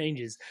 stuff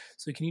changes.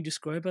 So can you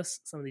describe us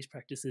some of these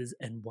practices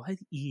and why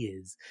the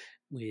ears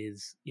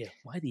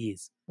why the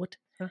ears? What?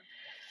 Huh?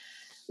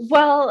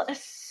 Well,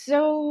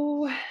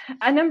 so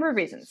a number of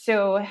reasons.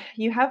 So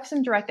you have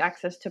some direct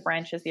access to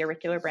branches, the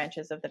auricular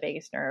branches of the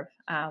vagus nerve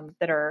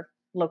that are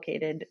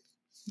located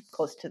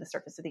close to the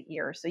surface of the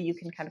ear. So you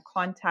can kind of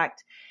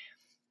contact,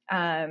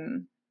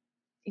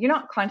 you're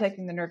not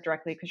contacting the nerve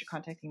directly because you're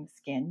contacting the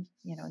skin,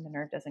 and the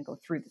nerve doesn't go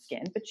through the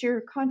skin, but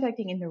you're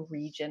contacting in the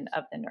region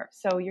of the nerve.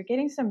 So you're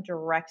getting some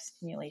direct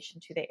stimulation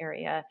to the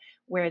area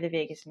where the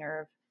vagus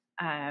nerve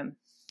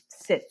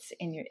sits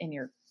in your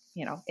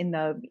in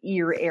the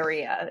ear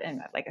area. And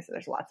like I said,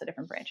 there's lots of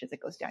different branches.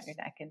 It goes down your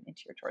neck and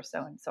into your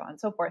torso and so on and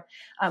so forth.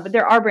 But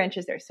there are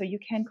branches there. So you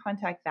can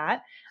contact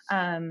that.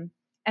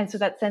 And so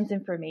that sends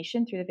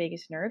information through the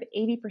vagus nerve.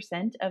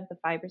 80% of the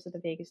fibers of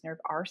the vagus nerve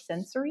are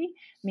sensory,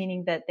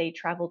 meaning that they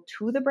travel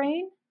to the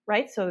brain,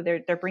 right? So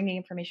they're bringing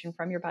information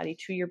from your body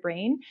to your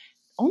brain.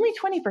 Only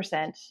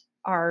 20%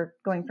 are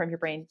going from your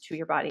brain to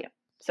your body.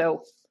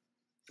 So,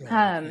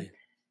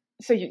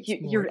 so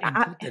you're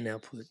input than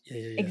output.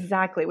 Yeah.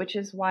 Exactly, which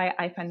is why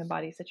I find the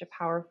body such a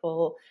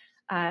powerful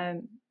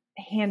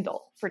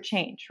handle for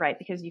change, right?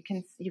 Because you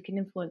can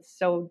influence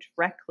so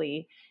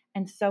directly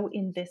and so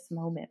in this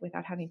moment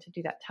without having to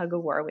do that tug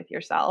of war with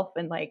yourself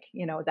and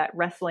that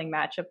wrestling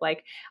match of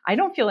like, I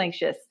don't feel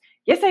anxious.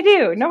 Yes, I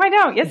do. No, I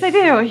don't. Yes, I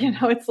do.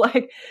 It's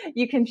like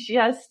you can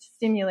just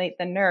stimulate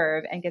the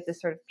nerve and get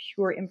this sort of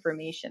pure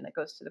information that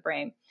goes to the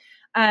brain.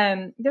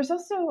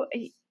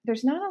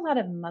 There's not a lot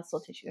of muscle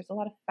tissue. There's a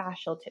lot of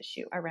fascial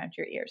tissue around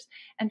your ears.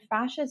 And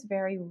fascia is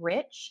very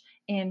rich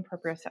in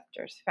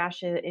proprioceptors.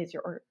 Fascia is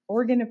your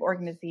organ of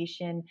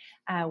organization.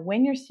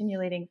 When you're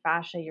stimulating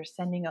fascia, you're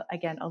sending,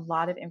 again, a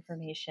lot of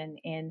information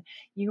in.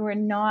 You are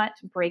not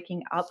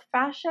breaking up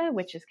fascia,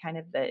 which is kind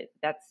of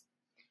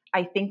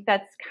I think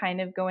that's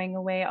kind of going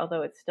away,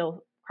 although it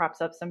still crops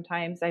up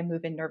sometimes. I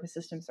move in nervous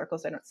system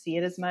circles. I don't see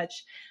it as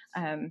much.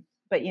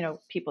 But,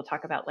 people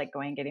talk about like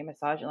going and getting a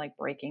massage and like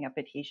breaking up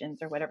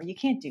adhesions or whatever. You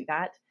can't do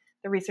that.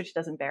 The research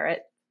doesn't bear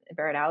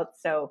it out.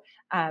 So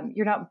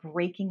you're not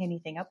breaking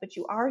anything up, but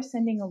you are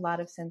sending a lot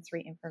of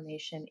sensory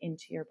information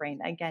into your brain,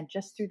 again,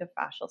 just through the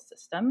fascial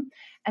system.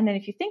 And then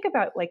if you think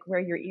about like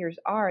where your ears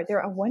are, they're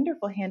a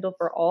wonderful handle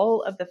for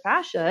all of the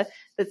fascia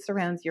that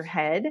surrounds your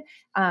head.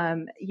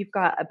 You've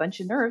got a bunch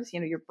of nerves,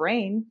 your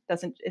brain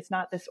it's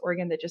not this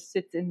organ that just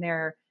sits in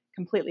there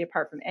completely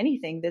apart from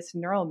anything. This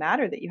neural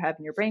matter that you have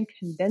in your brain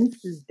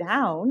condenses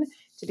down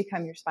to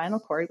become your spinal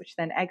cord, which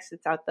then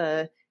exits out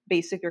the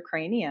base of your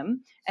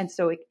cranium. And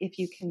so if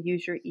you can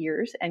use your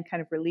ears and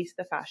kind of release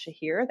the fascia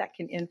here, that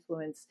can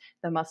influence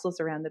the muscles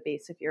around the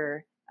base of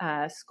your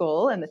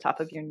skull and the top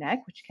of your neck,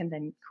 which can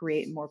then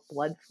create more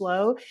blood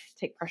flow,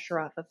 take pressure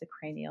off of the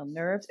cranial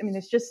nerves. I mean,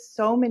 there's just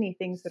so many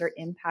things that are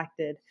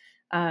impacted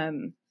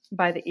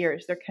by the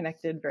ears. They're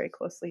connected very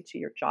closely to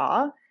your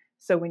jaw.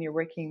 So when you're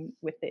working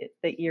with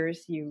the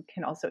ears, you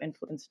can also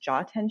influence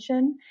jaw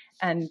tension.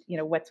 And,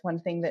 what's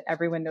one thing that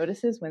everyone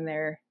notices when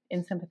they're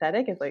in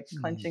sympathetic is like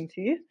clenching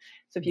teeth.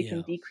 So if you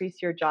can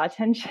decrease your jaw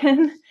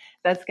tension,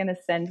 that's going to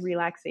send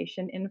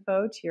relaxation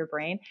info to your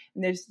brain.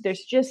 And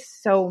there's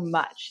just so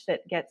much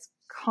that gets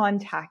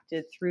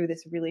contacted through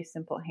this really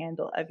simple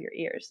handle of your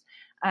ears.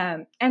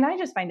 And I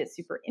just find it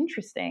super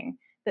interesting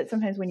that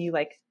sometimes when you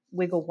like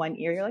wiggle one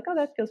ear, you're like, oh,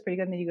 that feels pretty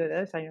good. And then you go to the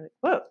other side and you're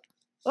like,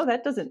 whoa,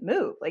 that doesn't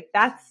move. Like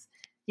that's,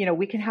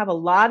 we can have a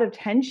lot of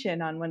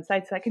tension on one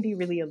side. So that can be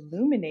really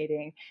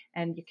illuminating.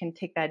 And you can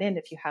take that in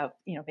if you have,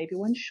 maybe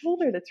one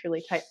shoulder that's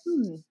really tight.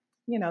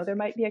 There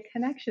might be a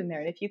connection there.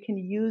 And if you can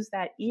use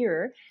that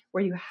ear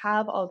where you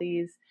have all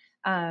these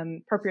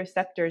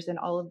proprioceptors and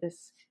all of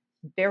this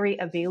very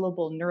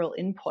available neural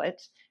input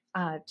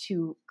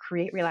to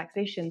create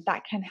relaxation,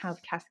 that can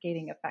have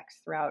cascading effects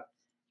throughout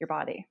your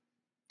body.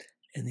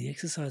 And the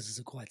exercises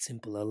are quite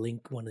simple. I'll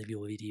link one of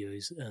your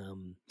videos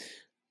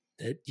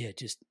that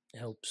just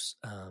helps.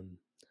 I'm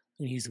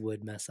going to use the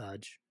word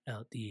massage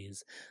out the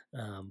ears,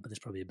 but there's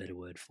probably a better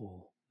word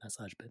for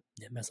massage. But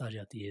massage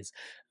out the ears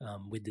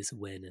with this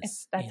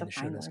awareness. That's a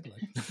fine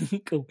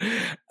word. Cool.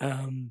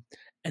 And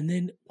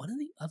then one of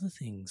the other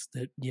things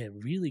that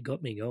really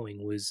got me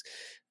going was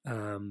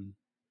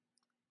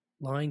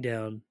lying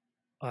down,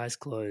 eyes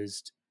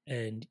closed,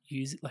 and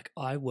use it, like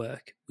eye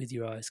work with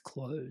your eyes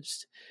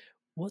closed.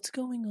 What's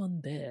going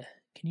on there?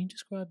 Can you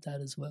describe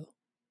that as well?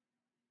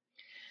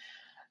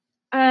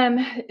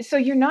 So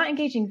you're not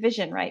engaging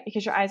vision, right?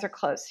 Because your eyes are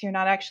closed. So you're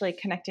not actually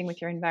connecting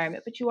with your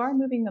environment, but you are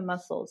moving the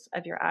muscles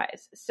of your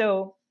eyes.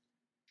 So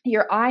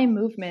your eye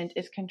movement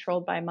is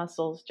controlled by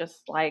muscles,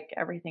 just like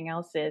everything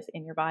else is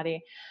in your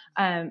body.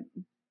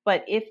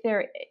 But if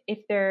there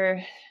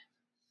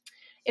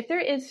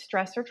is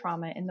stress or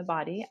trauma in the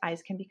body,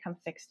 eyes can become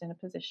fixed in a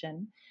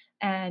position,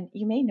 and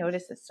you may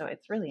notice this. So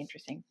it's really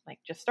interesting. Like,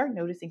 just start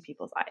noticing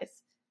people's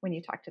eyes when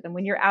you talk to them,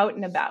 when you're out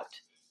and about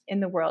in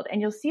the world, and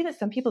you'll see that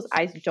some people's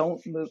eyes don't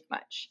move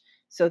much.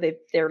 So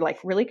they're like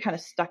really kind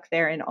of stuck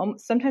there, and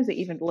sometimes they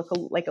even look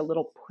like a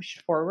little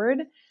pushed forward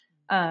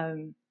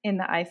in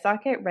the eye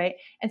socket, right?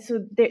 And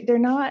so they're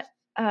not.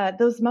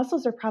 Those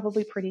muscles are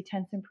probably pretty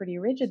tense and pretty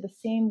rigid, the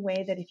same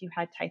way that if you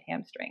had tight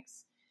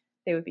hamstrings,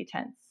 they would be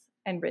tense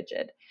and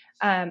rigid.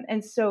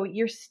 And so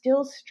you're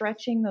still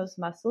stretching those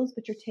muscles,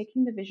 but you're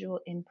taking the visual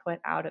input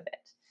out of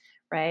it,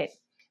 right?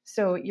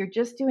 So you're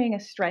just doing a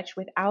stretch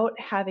without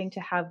having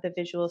to have the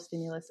visual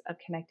stimulus of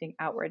connecting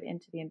outward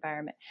into the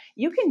environment.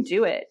 You can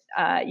do it.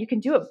 You can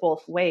do it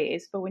both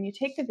ways, but when you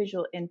take the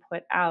visual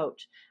input out,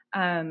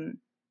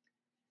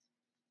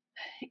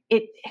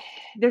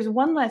 there's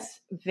one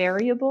less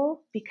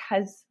variable,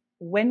 because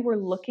when we're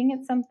looking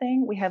at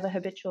something, we have a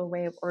habitual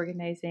way of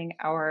organizing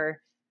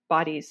our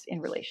bodies in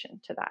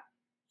relation to that.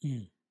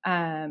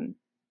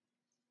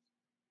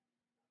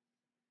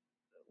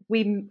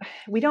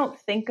 We don't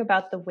think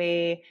about the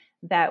way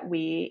that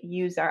we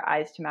use our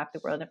eyes to map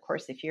the world. And of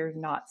course, if you're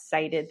not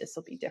sighted, this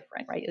will be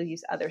different, right? You'll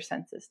use other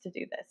senses to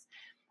do this.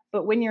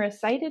 But when you're a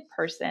sighted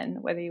person,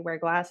 whether you wear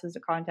glasses or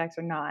contacts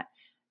or not,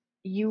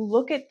 you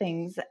look at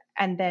things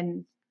and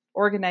then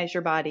organize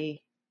your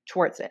body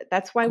towards it.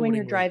 That's why when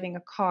you're driving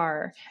a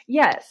car,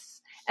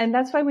 yes. And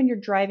that's why when you're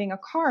driving a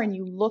car and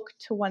you look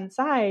to one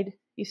side,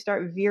 you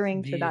start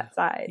veering to that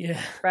side,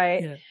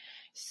 right? Yeah.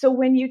 So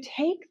when you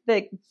take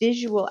the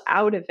visual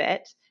out of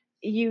it,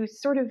 you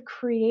sort of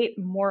create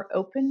more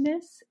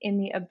openness in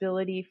the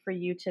ability for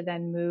you to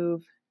then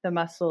move the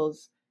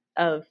muscles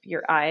of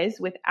your eyes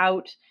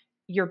without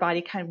your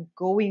body kind of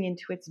going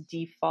into its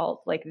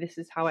default, like, this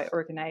is how I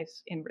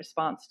organize in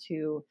response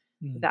to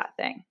that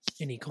thing.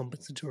 Any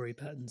compensatory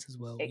patterns as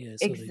well. Yeah,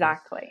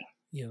 exactly.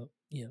 Yeah.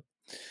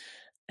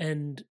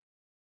 And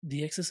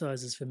the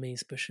exercises for me,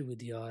 especially with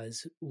the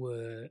eyes,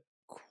 were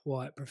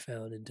quite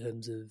profound in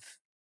terms of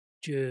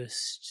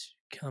just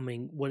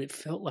what it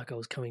felt like I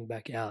was coming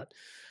back out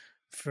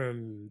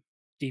from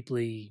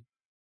deeply,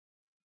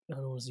 I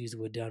don't want to use the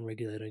word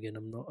downregulated again.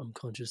 I'm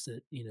conscious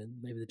that,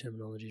 maybe the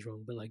terminology is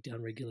wrong, but like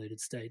downregulated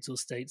states, or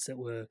states that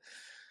were,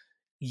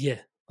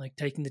 like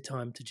taking the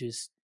time to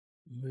just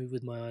move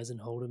with my eyes and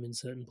hold them in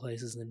certain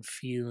places, and then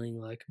feeling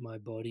like my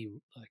body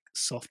like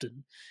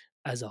soften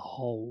as a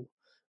whole.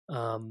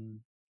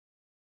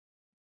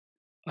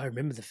 I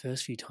remember the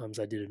first few times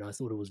I did it, I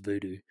thought it was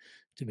voodoo,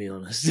 to be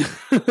honest.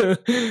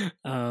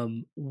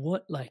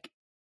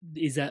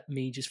 Is that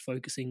me just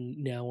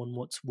focusing now on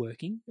what's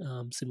working,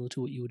 similar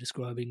to what you were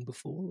describing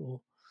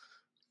before?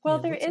 Or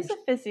there is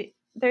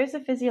a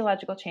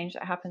physiological change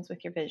that happens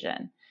with your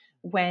vision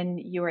when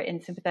you are in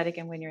sympathetic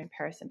and when you're in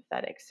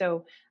parasympathetic.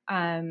 So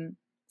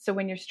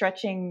when you're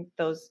stretching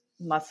those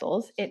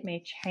muscles, it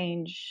may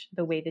change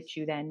the way that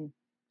you then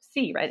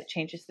see, right? It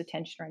changes the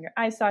tension around your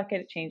eye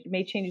socket. It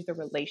may change the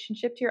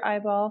relationship to your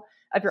eyeball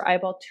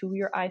to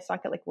your eye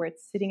socket, like where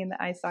it's sitting in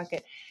the eye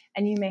socket,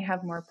 and you may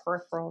have more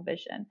peripheral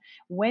vision.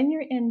 When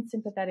you're in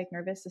sympathetic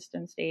nervous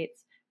system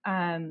states,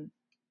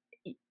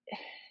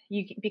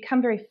 you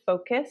become very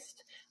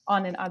focused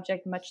on an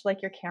object, much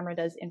like your camera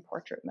does in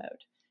portrait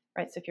mode,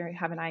 right? So if you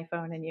have an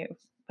iPhone and you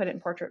put it in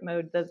portrait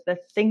mode, the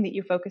thing that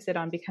you focus it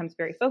on becomes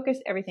very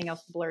focused. Everything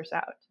else blurs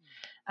out.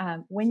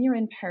 When you're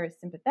in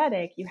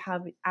parasympathetic, you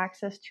have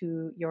access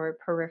to your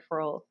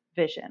peripheral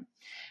vision.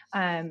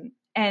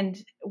 And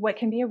what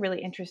can be a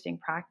really interesting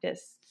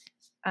practice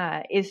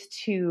is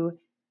to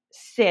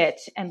sit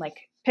and like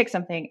pick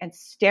something and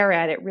stare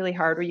at it really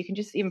hard, or you can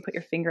just even put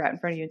your finger out in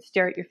front of you and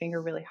stare at your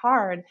finger really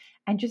hard,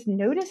 and just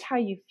notice how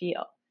you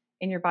feel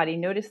in your body.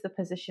 Notice the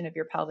position of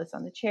your pelvis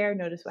on the chair.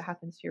 Notice what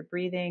happens to your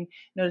breathing.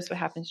 Notice what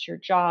happens to your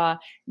jaw.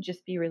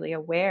 Just be really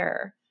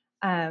aware.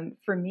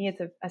 For me,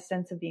 it's a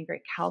sense of being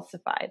very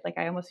calcified. Like,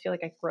 I almost feel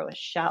like I grow a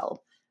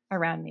shell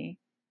around me.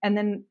 And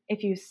then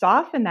if you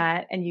soften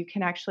that and you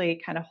can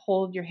actually kind of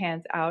hold your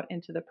hands out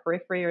into the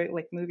periphery, or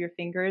like move your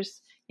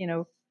fingers,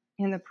 in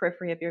the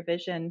periphery of your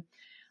vision,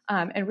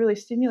 and really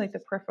stimulate the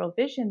peripheral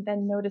vision,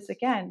 then notice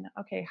again,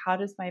 okay, how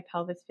does my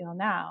pelvis feel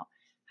now?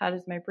 How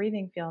does my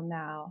breathing feel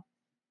now?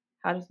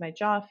 How does my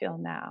jaw feel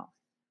now?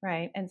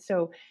 Right. And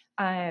so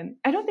I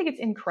don't think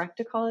it's incorrect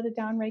to call it a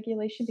down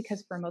regulation,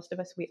 because for most of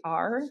us, we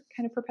are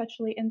kind of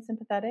perpetually in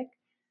sympathetic.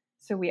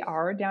 So we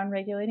are down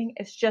regulating.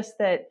 It's just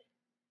that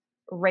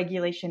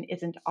regulation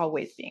isn't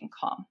always being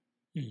calm.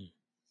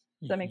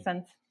 Does that make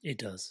sense? It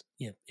does.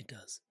 Yeah, it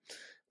does.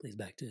 Please,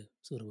 back to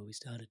sort of where we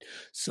started.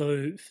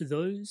 So for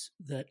those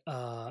that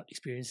are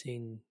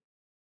experiencing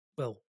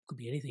well, could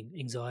be anything,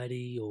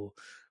 anxiety or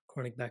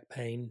chronic back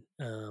pain,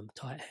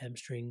 tight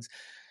hamstrings.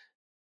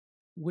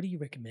 What do you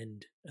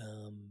recommend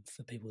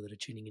for people that are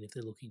tuning in if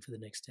they're looking for the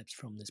next steps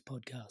from this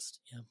podcast?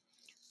 Yeah.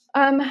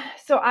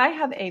 So I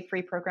have a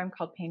free program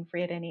called Pain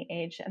Free at Any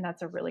Age, and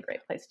that's a really great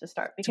place to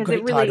start because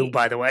it's a great title,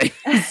 by the way.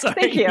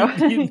 Thank you.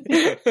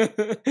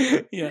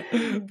 Yeah,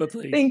 but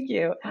please. Thank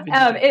you.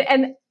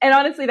 And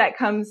honestly, that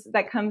comes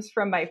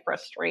from my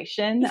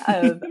frustration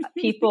of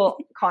people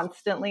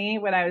constantly.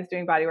 When I was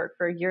doing body work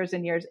for years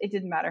and years, it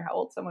didn't matter how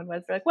old someone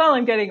was. They're like, "Well,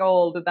 I'm getting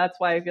old, and that's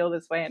why I feel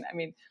this way." And I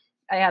mean,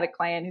 I had a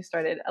client who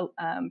started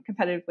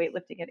competitive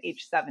weightlifting at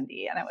age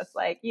 70, and I was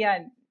like, "Yeah."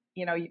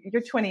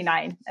 You're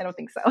 29. I don't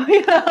think so.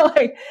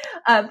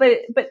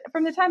 But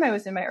from the time I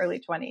was in my early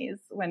 20s,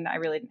 when I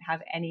really didn't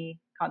have any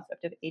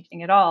concept of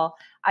aging at all,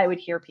 I would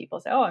hear people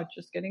say, "Oh, I'm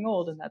just getting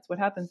old, and that's what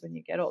happens when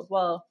you get old."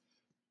 Well,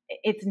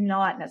 it's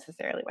not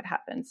necessarily what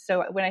happens.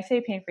 So when I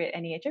say pain free at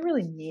any age, I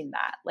really mean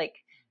that.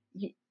 Like,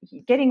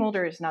 getting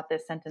older is not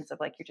this sentence of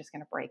like you're just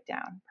going to break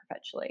down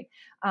perpetually.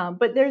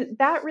 But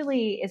that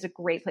really is a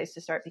great place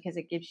to start because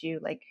it gives you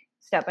like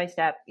step by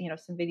step,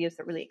 some videos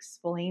that really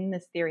explain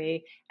this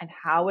theory and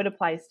how it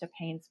applies to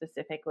pain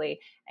specifically,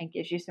 and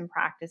gives you some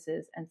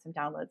practices and some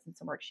downloads and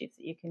some worksheets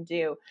that you can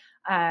do.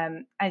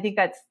 I think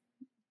that's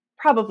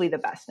probably the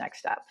best next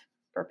step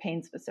for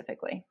pain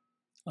specifically.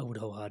 I would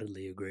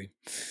wholeheartedly agree.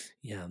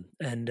 Yeah.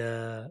 And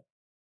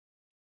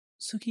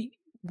Sukie,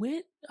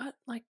 where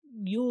like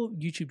your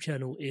YouTube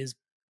channel is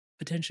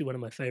potentially one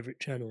of my favorite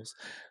channels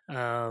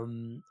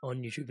on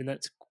YouTube, and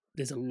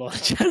there's a lot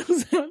of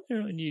channels out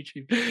there on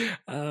YouTube,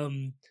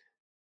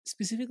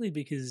 specifically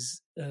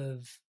because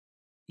of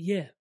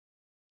the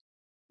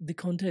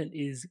content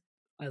is,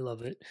 I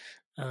love it,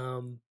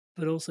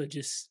 but also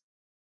just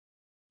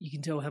you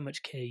can tell how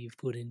much care you've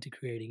put into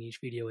creating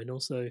each video, and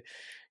also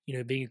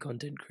being a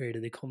content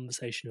creator, the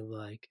conversation of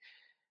like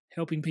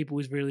helping people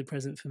is really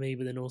present for me,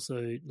 but then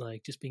also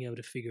like just being able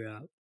to figure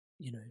out,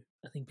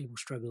 I think people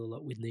struggle a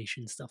lot with niche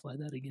and stuff like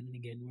that again and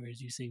again,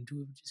 whereas you seem to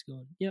have just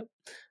gone, yep,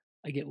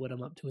 I get what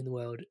I'm up to in the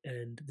world,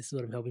 and this is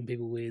what I'm helping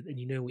people with, and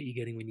you know what you're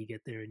getting when you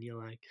get there, and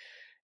you're like,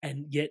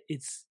 and yet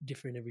it's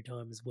different every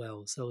time as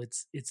well. So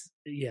it's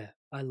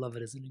I love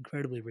it as an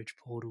incredibly rich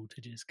portal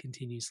to just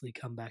continuously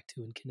come back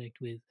to and connect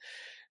with.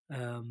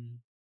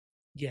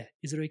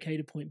 Is it okay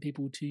to point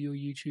people to your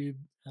YouTube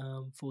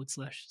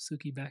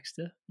 /Sukie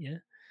Baxter? Yeah.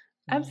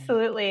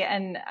 Absolutely.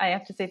 And I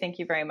have to say thank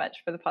you very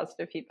much for the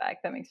positive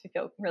feedback. That makes me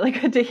feel really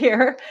good to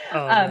hear.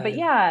 But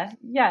yeah,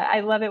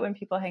 I love it when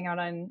people hang out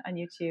on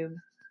YouTube.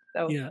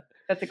 So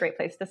that's a great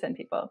place to send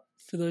people.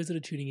 For those that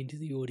are tuning into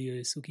the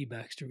audio, Sukie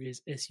Baxter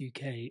is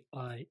SUKIE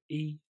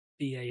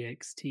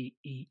BAXTER.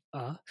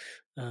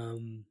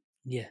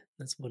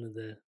 That's one of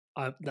the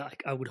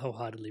I would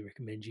wholeheartedly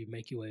recommend you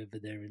make your way over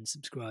there and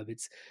subscribe.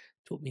 It's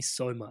taught me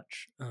so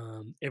much.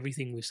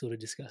 Everything we've sort of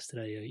discussed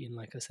today, and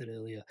like I said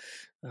earlier,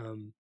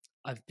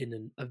 I've been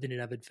an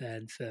avid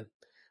fan for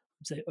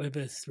I'd say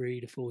over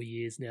 3 to 4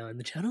 years now, and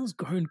the channel's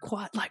grown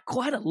quite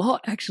a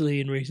lot actually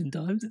in recent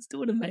times. It's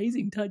doing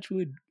amazing. Touch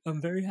wood. I'm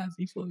very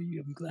happy for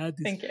you. I'm glad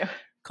this Thank you.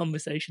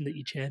 Conversation that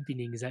you're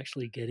championing is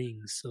actually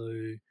getting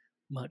so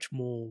much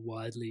more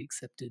widely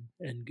accepted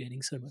and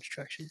getting so much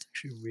traction. It's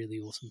actually a really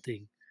awesome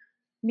thing.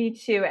 Me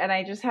too. And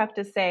I just have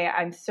to say,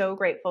 I'm so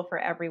grateful for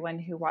everyone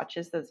who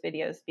watches those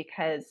videos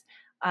because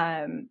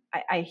I've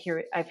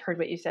heard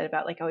what you said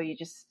about like,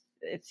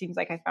 it seems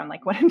like I found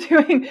like what I'm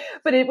doing,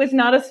 but it was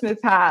not a smooth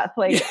path.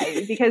 Like,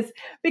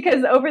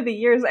 because over the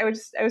years I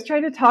was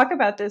trying to talk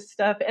about this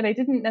stuff and I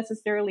didn't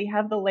necessarily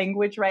have the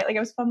language right. Like I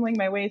was fumbling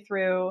my way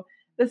through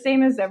the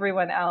same as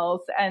everyone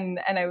else. And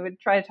I would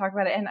try to talk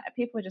about it and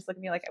people would just look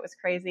at me like I was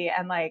crazy.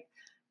 And like,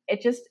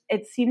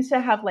 it seems to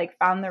have like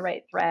found the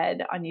right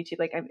thread on YouTube.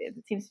 Like it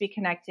seems to be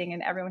connecting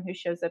and everyone who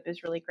shows up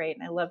is really great.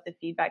 And I love the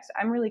feedback. So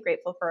I'm really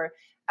grateful for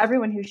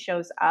everyone who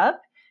shows up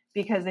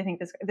because I think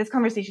this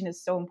conversation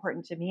is so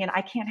important to me and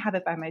I can't have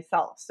it by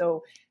myself.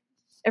 So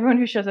everyone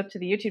who shows up to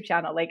the YouTube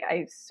channel, like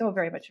I so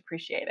very much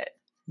appreciate it.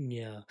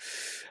 Yeah.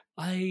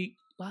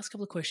 Last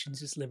couple of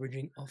questions, just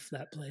leveraging off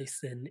that place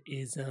then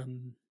is,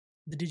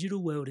 the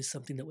digital world is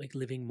something that we're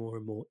living more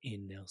and more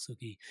in now,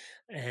 Sukie,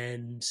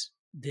 and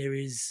there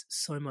is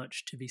so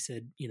much to be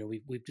said.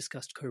 We've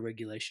discussed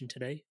co-regulation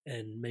today,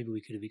 and maybe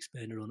we could have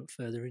expanded on it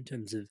further in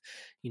terms of,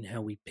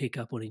 how we pick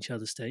up on each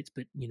other's states.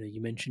 But,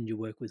 you mentioned your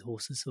work with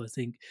horses, so I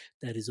think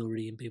that is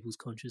already in people's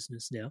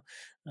consciousness now,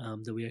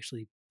 that we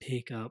actually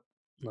pick up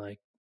like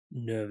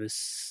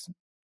nervous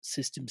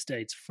system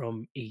states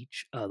from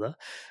each other.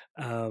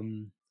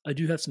 I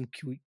do have some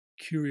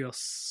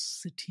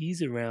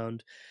curiosities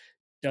around,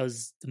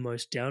 does the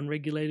most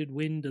down-regulated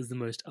win? Does the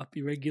most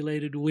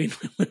up-regulated win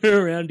when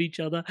we're around each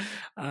other?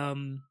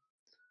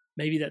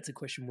 Maybe that's a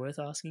question worth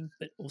asking,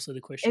 but also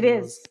the question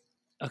is.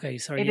 Okay,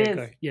 sorry,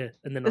 go. Yeah,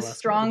 and then the I'll ask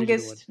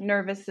strongest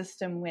nervous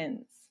system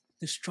wins.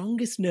 The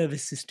strongest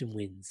nervous system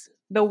wins.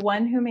 The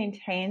one who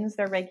maintains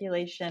their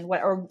regulation,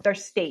 or their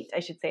state,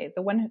 I should say,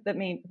 the one that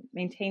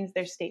maintains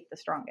their state the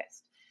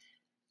strongest.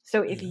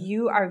 So if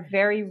you are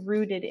very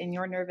rooted in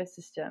your nervous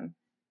system,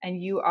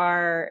 and you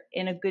are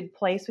in a good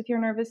place with your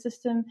nervous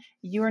system,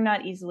 you are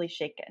not easily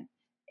shaken.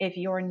 If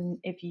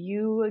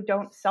you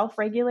don't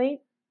self-regulate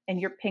and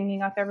you're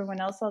pinging off everyone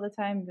else all the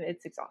time,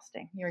 it's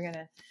exhausting. You're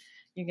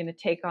gonna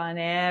take on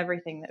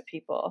everything that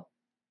people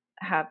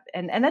have,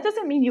 and that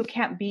doesn't mean you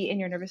can't be in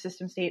your nervous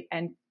system state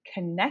and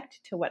connect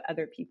to what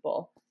other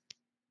people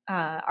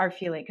are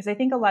feeling. Because I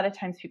think a lot of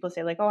times people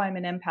say like, oh, I'm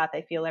an empath,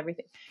 I feel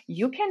everything.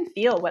 You can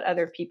feel what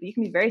other people, you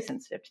can be very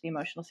sensitive to the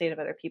emotional state of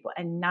other people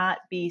and not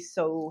be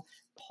so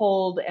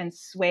pulled and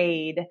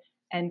swayed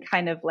and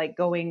kind of like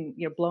going,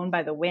 blown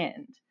by the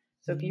wind.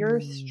 So if you're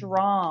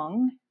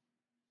strong,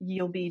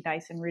 you'll be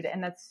nice and rooted.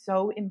 And that's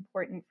so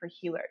important for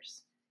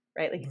healers,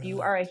 right? Like if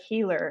you are a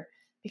healer,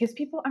 because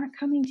people aren't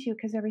coming to you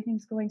because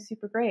everything's going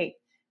super great.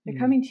 They're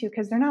coming to you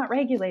because they're not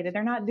regulated.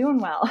 They're not doing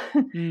well.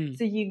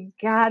 So you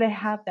got to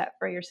have that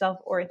for yourself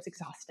or it's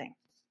exhausting.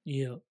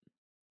 Yeah.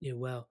 Yeah.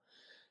 Wow.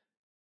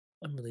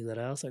 I'm really glad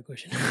I asked that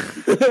question.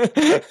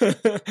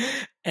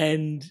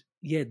 And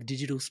yeah, the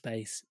digital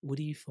space. What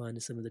do you find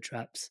are some of the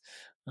traps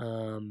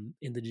in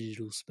the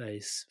digital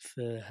space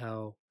for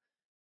how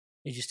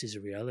it just is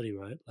a reality,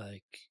 right?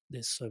 Like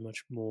there's so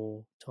much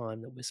more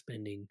time that we're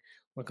spending.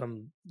 Like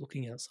I'm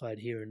looking outside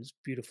here and it's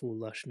beautiful,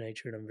 lush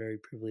nature, and I'm very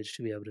privileged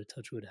to be able to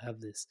touch wood, have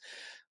this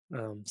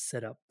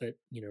set up. But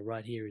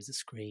right here is a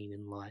screen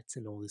and lights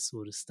and all this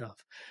sort of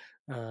stuff,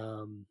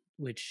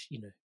 which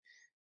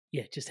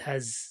just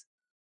has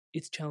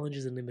its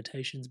challenges and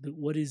limitations. But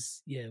what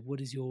is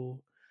your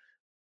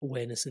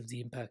awareness of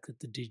the impact that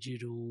the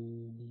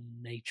digital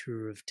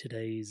nature of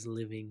today's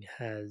living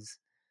has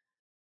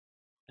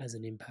as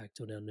an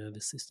impact on our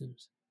nervous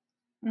systems?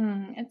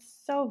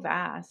 It's so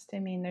vast. I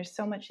mean, there's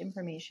so much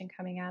information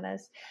coming at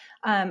us.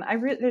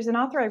 There's an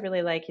author I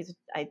really like. He's,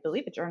 I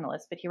believe, a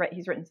journalist, but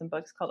he's written some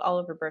books called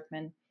Oliver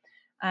Berkman.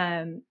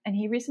 And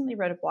he recently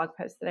wrote a blog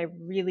post that I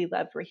really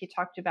loved where he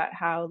talked about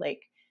how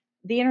like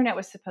the internet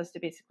was supposed to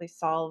basically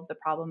solve the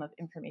problem of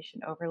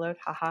information overload.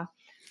 Haha.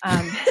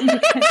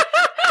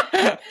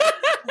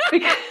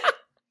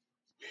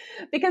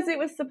 Because it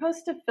was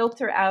supposed to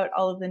filter out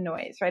all of the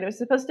noise, right? It was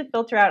supposed to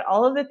filter out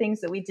all of the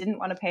things that we didn't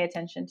want to pay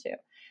attention to.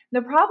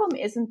 The problem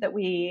isn't that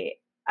we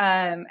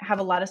have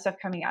a lot of stuff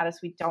coming at us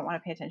we don't want to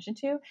pay attention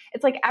to.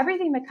 It's like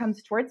everything that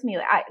comes towards me.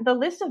 The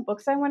list of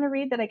books I want to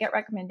read that I get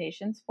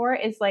recommendations for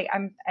is like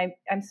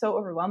I'm so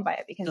overwhelmed by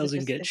it because it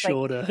doesn't get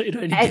shorter. Like, it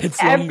only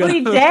gets longer.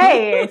 Every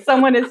day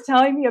someone is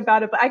telling me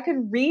about it, but I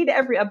could read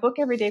a book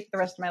every day for the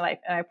rest of my life,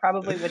 and I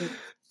probably wouldn't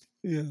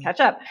catch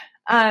up.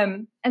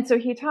 And so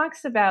he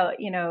talks about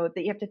that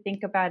you have to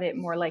think about it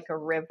more like a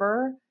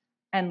river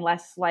and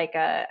less like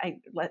a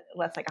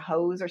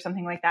hose or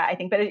something like that, I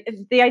think. But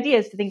the idea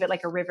is to think of it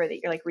like a river that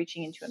you're like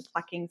reaching into and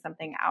plucking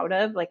something out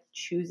of, like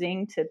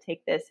choosing to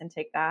take this and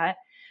take that,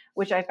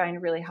 which I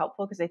find really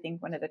helpful because I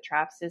think one of the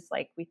traps is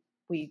like we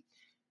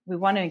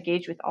want to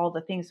engage with all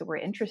the things that we're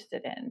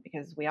interested in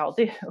because we all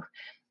do,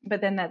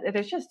 but then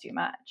there's just too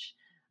much.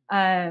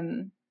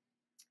 And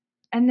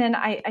then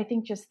I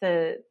think just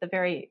the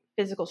very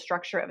physical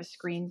structure of a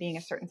screen being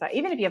a certain size,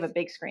 even if you have a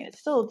big screen, it's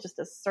still just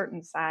a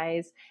certain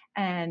size.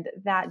 And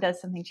that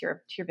does something to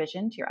your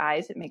vision, to your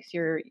eyes. It makes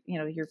your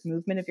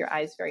movement of your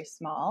eyes very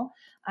small.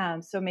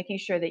 So making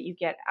sure that you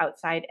get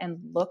outside and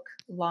look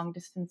long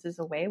distances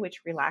away,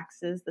 which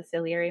relaxes the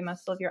ciliary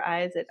muscle of your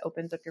eyes. It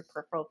opens up your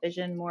peripheral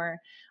vision more.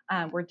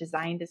 We're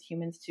designed as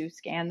humans to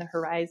scan the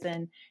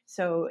horizon.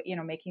 So,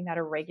 making that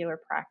a regular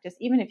practice,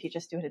 even if you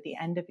just do it at the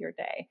end of your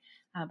day.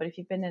 But if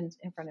you've been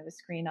in front of a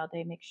screen all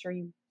day, make sure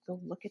you go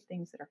look at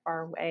things that are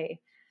far away.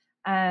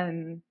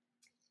 And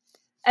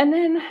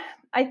then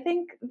I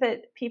think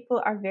that people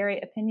are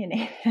very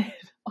opinionated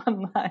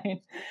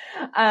online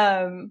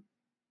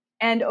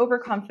and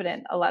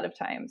overconfident a lot of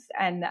times.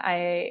 And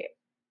I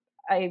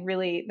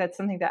really, that's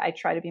something that I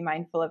try to be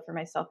mindful of for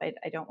myself. I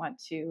don't want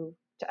to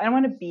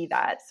be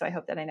that. So I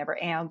hope that I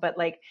never am. But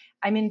like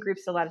I'm in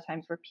groups a lot of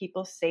times where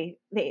people say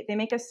they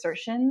make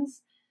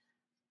assertions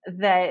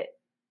that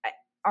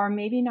are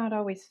maybe not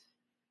always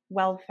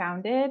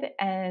well-founded,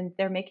 and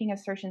they're making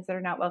assertions that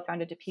are not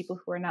well-founded to people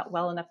who are not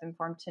well enough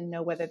informed to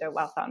know whether they're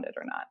well-founded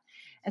or not.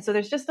 And so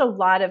there's just a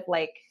lot of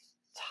like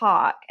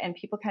talk, and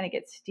people kind of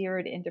get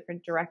steered in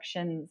different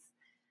directions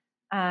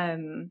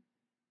that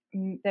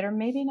are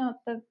maybe not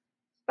the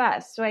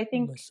best. So I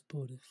think most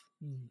supportive.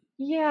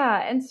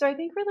 Yeah. And so I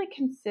think really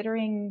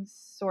considering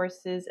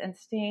sources and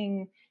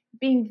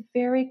being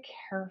very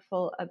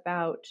careful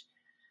about,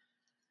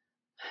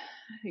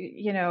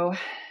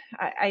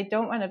 I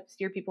don't want to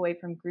steer people away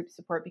from group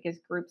support because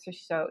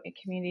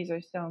communities are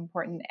so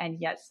important.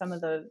 And yet some of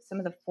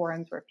the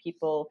forums where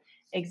people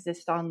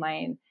exist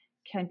online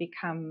can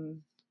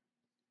become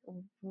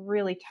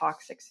really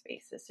toxic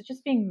spaces. So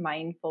just being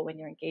mindful when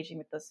you're engaging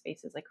with those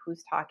spaces, like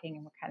who's talking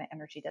and what kind of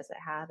energy does it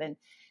have,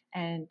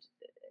 and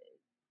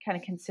kind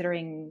of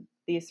considering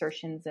the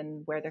assertions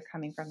and where they're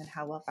coming from and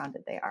how well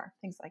founded they are,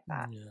 things like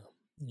that.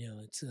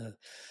 Yeah, it's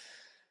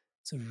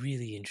a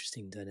really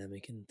interesting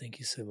dynamic, and thank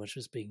you so much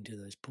for speaking to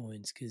those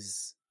points,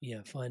 because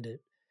I find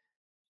it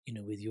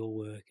with your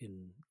work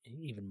and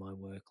even my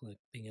work, like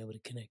being able to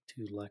connect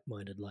to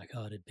like-minded,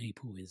 like-hearted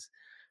people is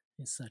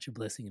such a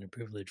blessing and a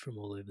privilege from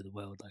all over the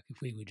world. Like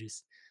if we were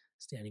just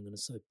standing on a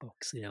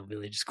soapbox in our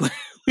village square,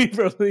 we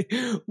probably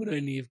would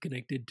only have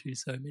connected to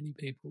so many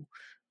people.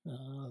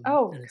 And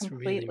it's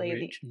really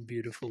Completely. rich and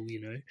beautiful,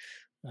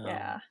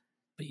 Yeah.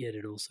 But yet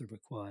it also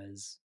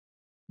requires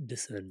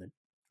discernment.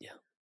 Yeah.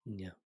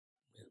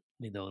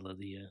 With all of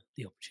the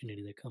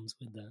opportunity that comes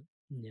with that.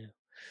 Yeah.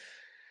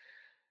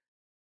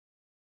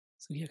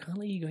 So I can't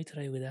let you go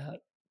today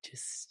without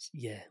just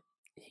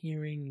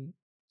hearing.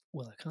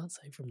 Well, I can't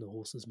say from the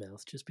horse's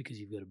mouth just because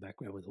you've got a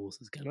background with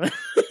horses, can I?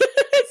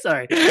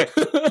 Sorry,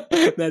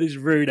 that is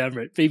rude,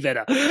 Amrit. Be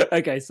better.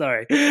 Okay,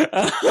 sorry,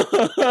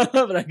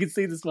 but I can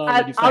see the smile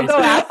on your face. I'll go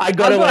ask. I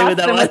got away with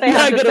that one.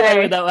 I got away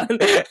with that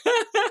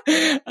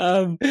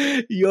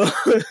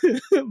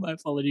one. My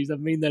apologies. I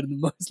mean that in the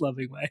most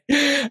loving way.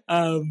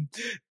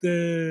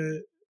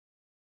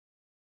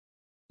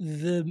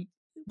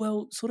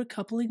 Well, sort of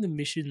coupling the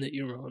mission that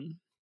you're on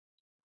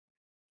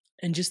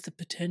and just the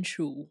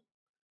potential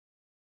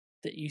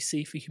that you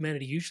see for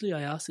humanity. Usually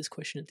I ask this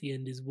question at the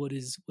end is what do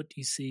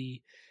you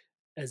see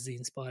as the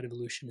inspired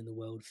evolution in the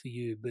world for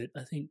you? But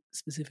I think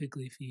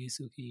specifically for you,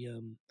 Sukie,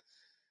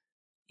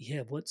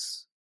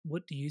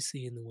 what do you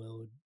see in the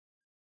world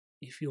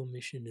if your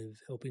mission of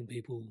helping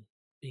people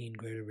be in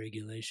greater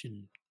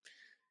regulation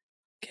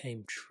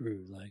came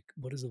true? Like,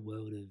 what does a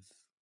world of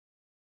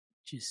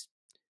just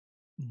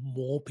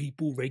more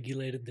people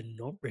regulated than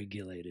not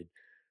regulated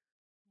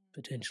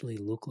potentially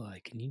look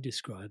like? Can you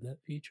describe that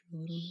future a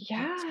little bit?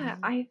 Yeah,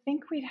 I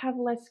think we'd have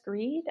less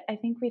greed. I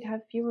think we'd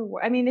have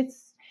fewer I mean,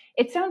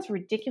 it sounds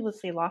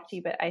ridiculously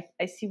lofty, but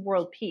I see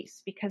world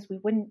peace, because we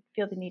wouldn't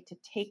feel the need to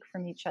take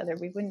from each other.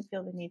 We wouldn't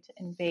feel the need to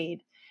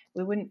invade.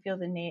 We wouldn't feel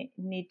the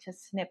need to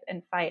snip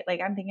and fight. Like,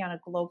 I'm thinking on a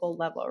global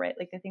level, right?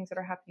 Like the things that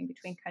are happening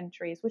between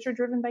countries, which are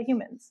driven by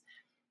humans,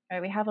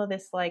 right? We have all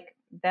this like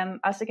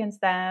us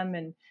against them,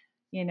 and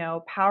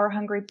power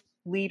hungry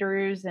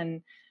leaders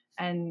and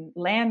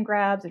land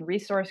grabs and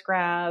resource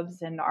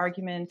grabs and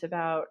argument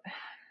about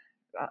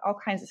all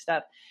kinds of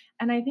stuff.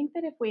 And I think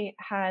that if we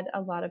had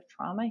a lot of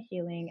trauma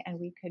healing and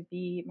we could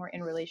be more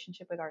in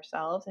relationship with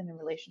ourselves and in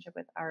relationship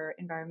with our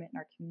environment and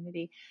our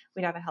community,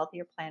 we'd have a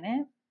healthier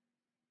planet.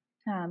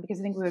 Because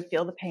I think we would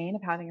feel the pain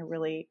of having a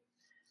really,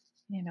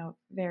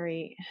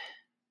 very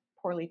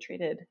poorly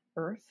treated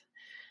earth.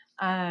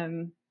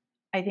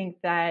 I think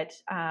that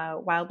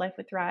wildlife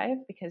would thrive,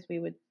 because we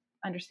would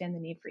understand the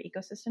need for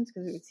ecosystems,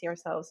 because we would see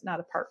ourselves not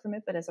apart from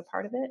it, but as a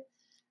part of it,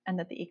 and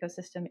that the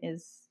ecosystem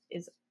is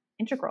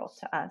integral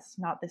to us,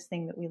 not this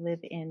thing that we live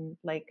in,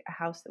 like a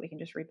house that we can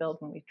just rebuild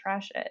when we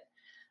trash it.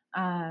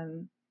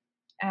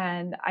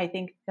 And I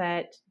think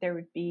that there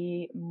would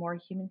be more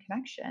human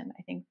connection.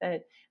 I think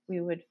that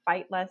we would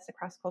fight less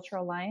across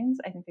cultural lines.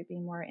 I think there'd be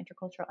more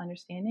intercultural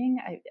understanding.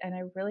 And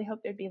I really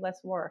hope there'd be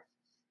less war.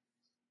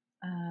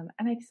 And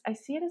I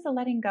see it as a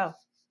letting go,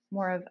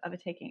 more of a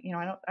taking.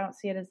 I don't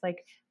see it as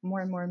like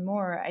more and more and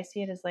more. I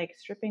see it as like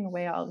stripping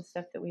away all the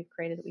stuff that we've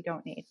created that we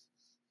don't need.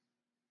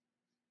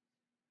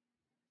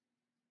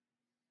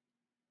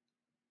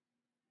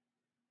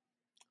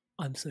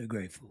 I'm so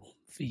grateful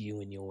for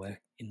you and your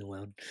work in the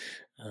world.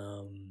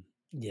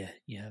 You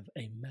have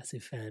a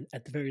massive fan,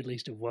 at the very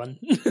least, of one.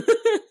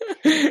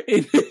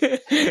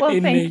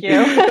 Thank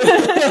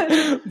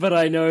you. But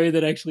I know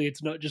that actually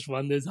it's not just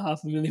one. There's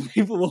 500,000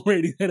 people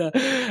already that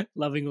are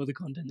loving all the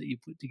content that you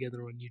put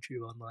together on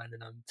YouTube, online,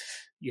 and I'm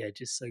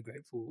just so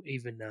grateful.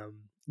 Even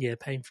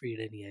pain free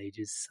at any age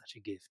is such a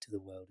gift to the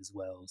world as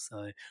well. So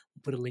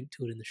we'll put a link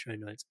to it in the show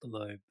notes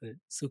below. But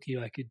Sukie,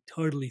 I could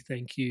totally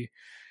thank you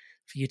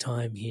for your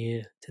time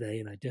here today,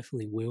 and I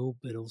definitely will.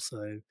 But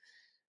also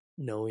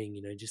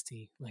knowing, just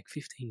the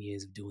 15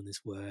 years of doing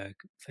this work,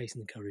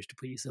 facing the courage to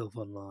put yourself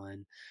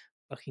online,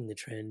 bucking the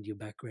trend, your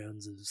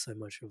backgrounds of so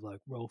much of like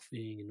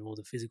rolfing and all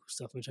the physical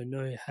stuff, which I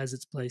know has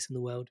its place in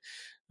the world,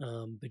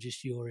 but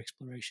just your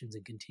explorations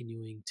and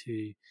continuing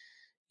to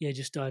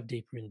just dive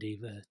deeper and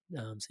deeper,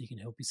 so you can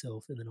help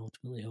yourself and then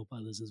ultimately help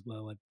others as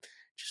well. I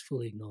just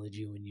fully acknowledge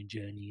you and your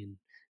journey, and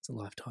it's a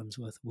lifetime's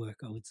worth of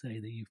work, I would say,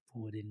 that you've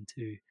poured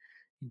into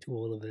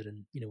all of it.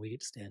 And we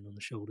get to stand on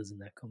the shoulders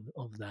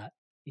of that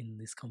in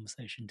this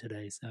conversation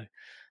today. So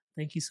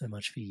thank you so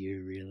much for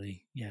you.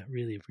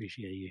 Really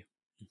appreciate you.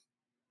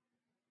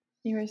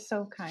 You are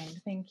so kind.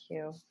 Thank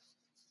you.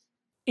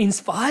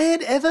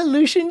 Inspired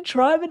Evolution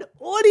Tribe and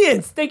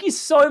audience, thank you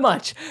so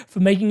much for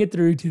making it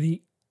through to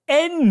the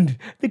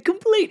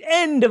complete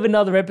end of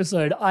another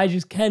episode. I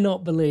just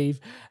cannot believe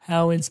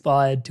how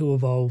inspired to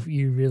evolve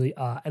you really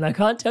are. And I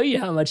can't tell you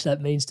how much that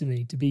means to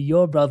me, to be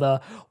your brother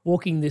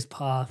walking this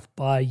path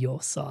by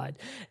your side.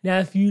 Now,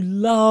 if you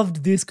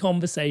loved this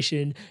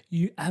conversation,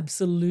 you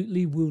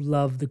absolutely will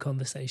love the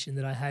conversation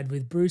that I had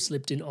with Bruce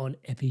Lipton on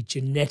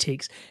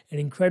epigenetics, an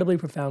incredibly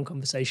profound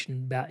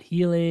conversation about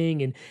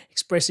healing and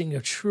expressing your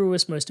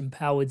truest, most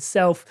empowered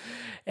self.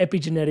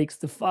 Epigenetics,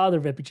 the father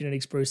of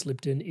epigenetics, Bruce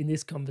Lipton, in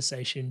this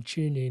conversation.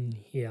 Tune in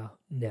here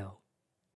now.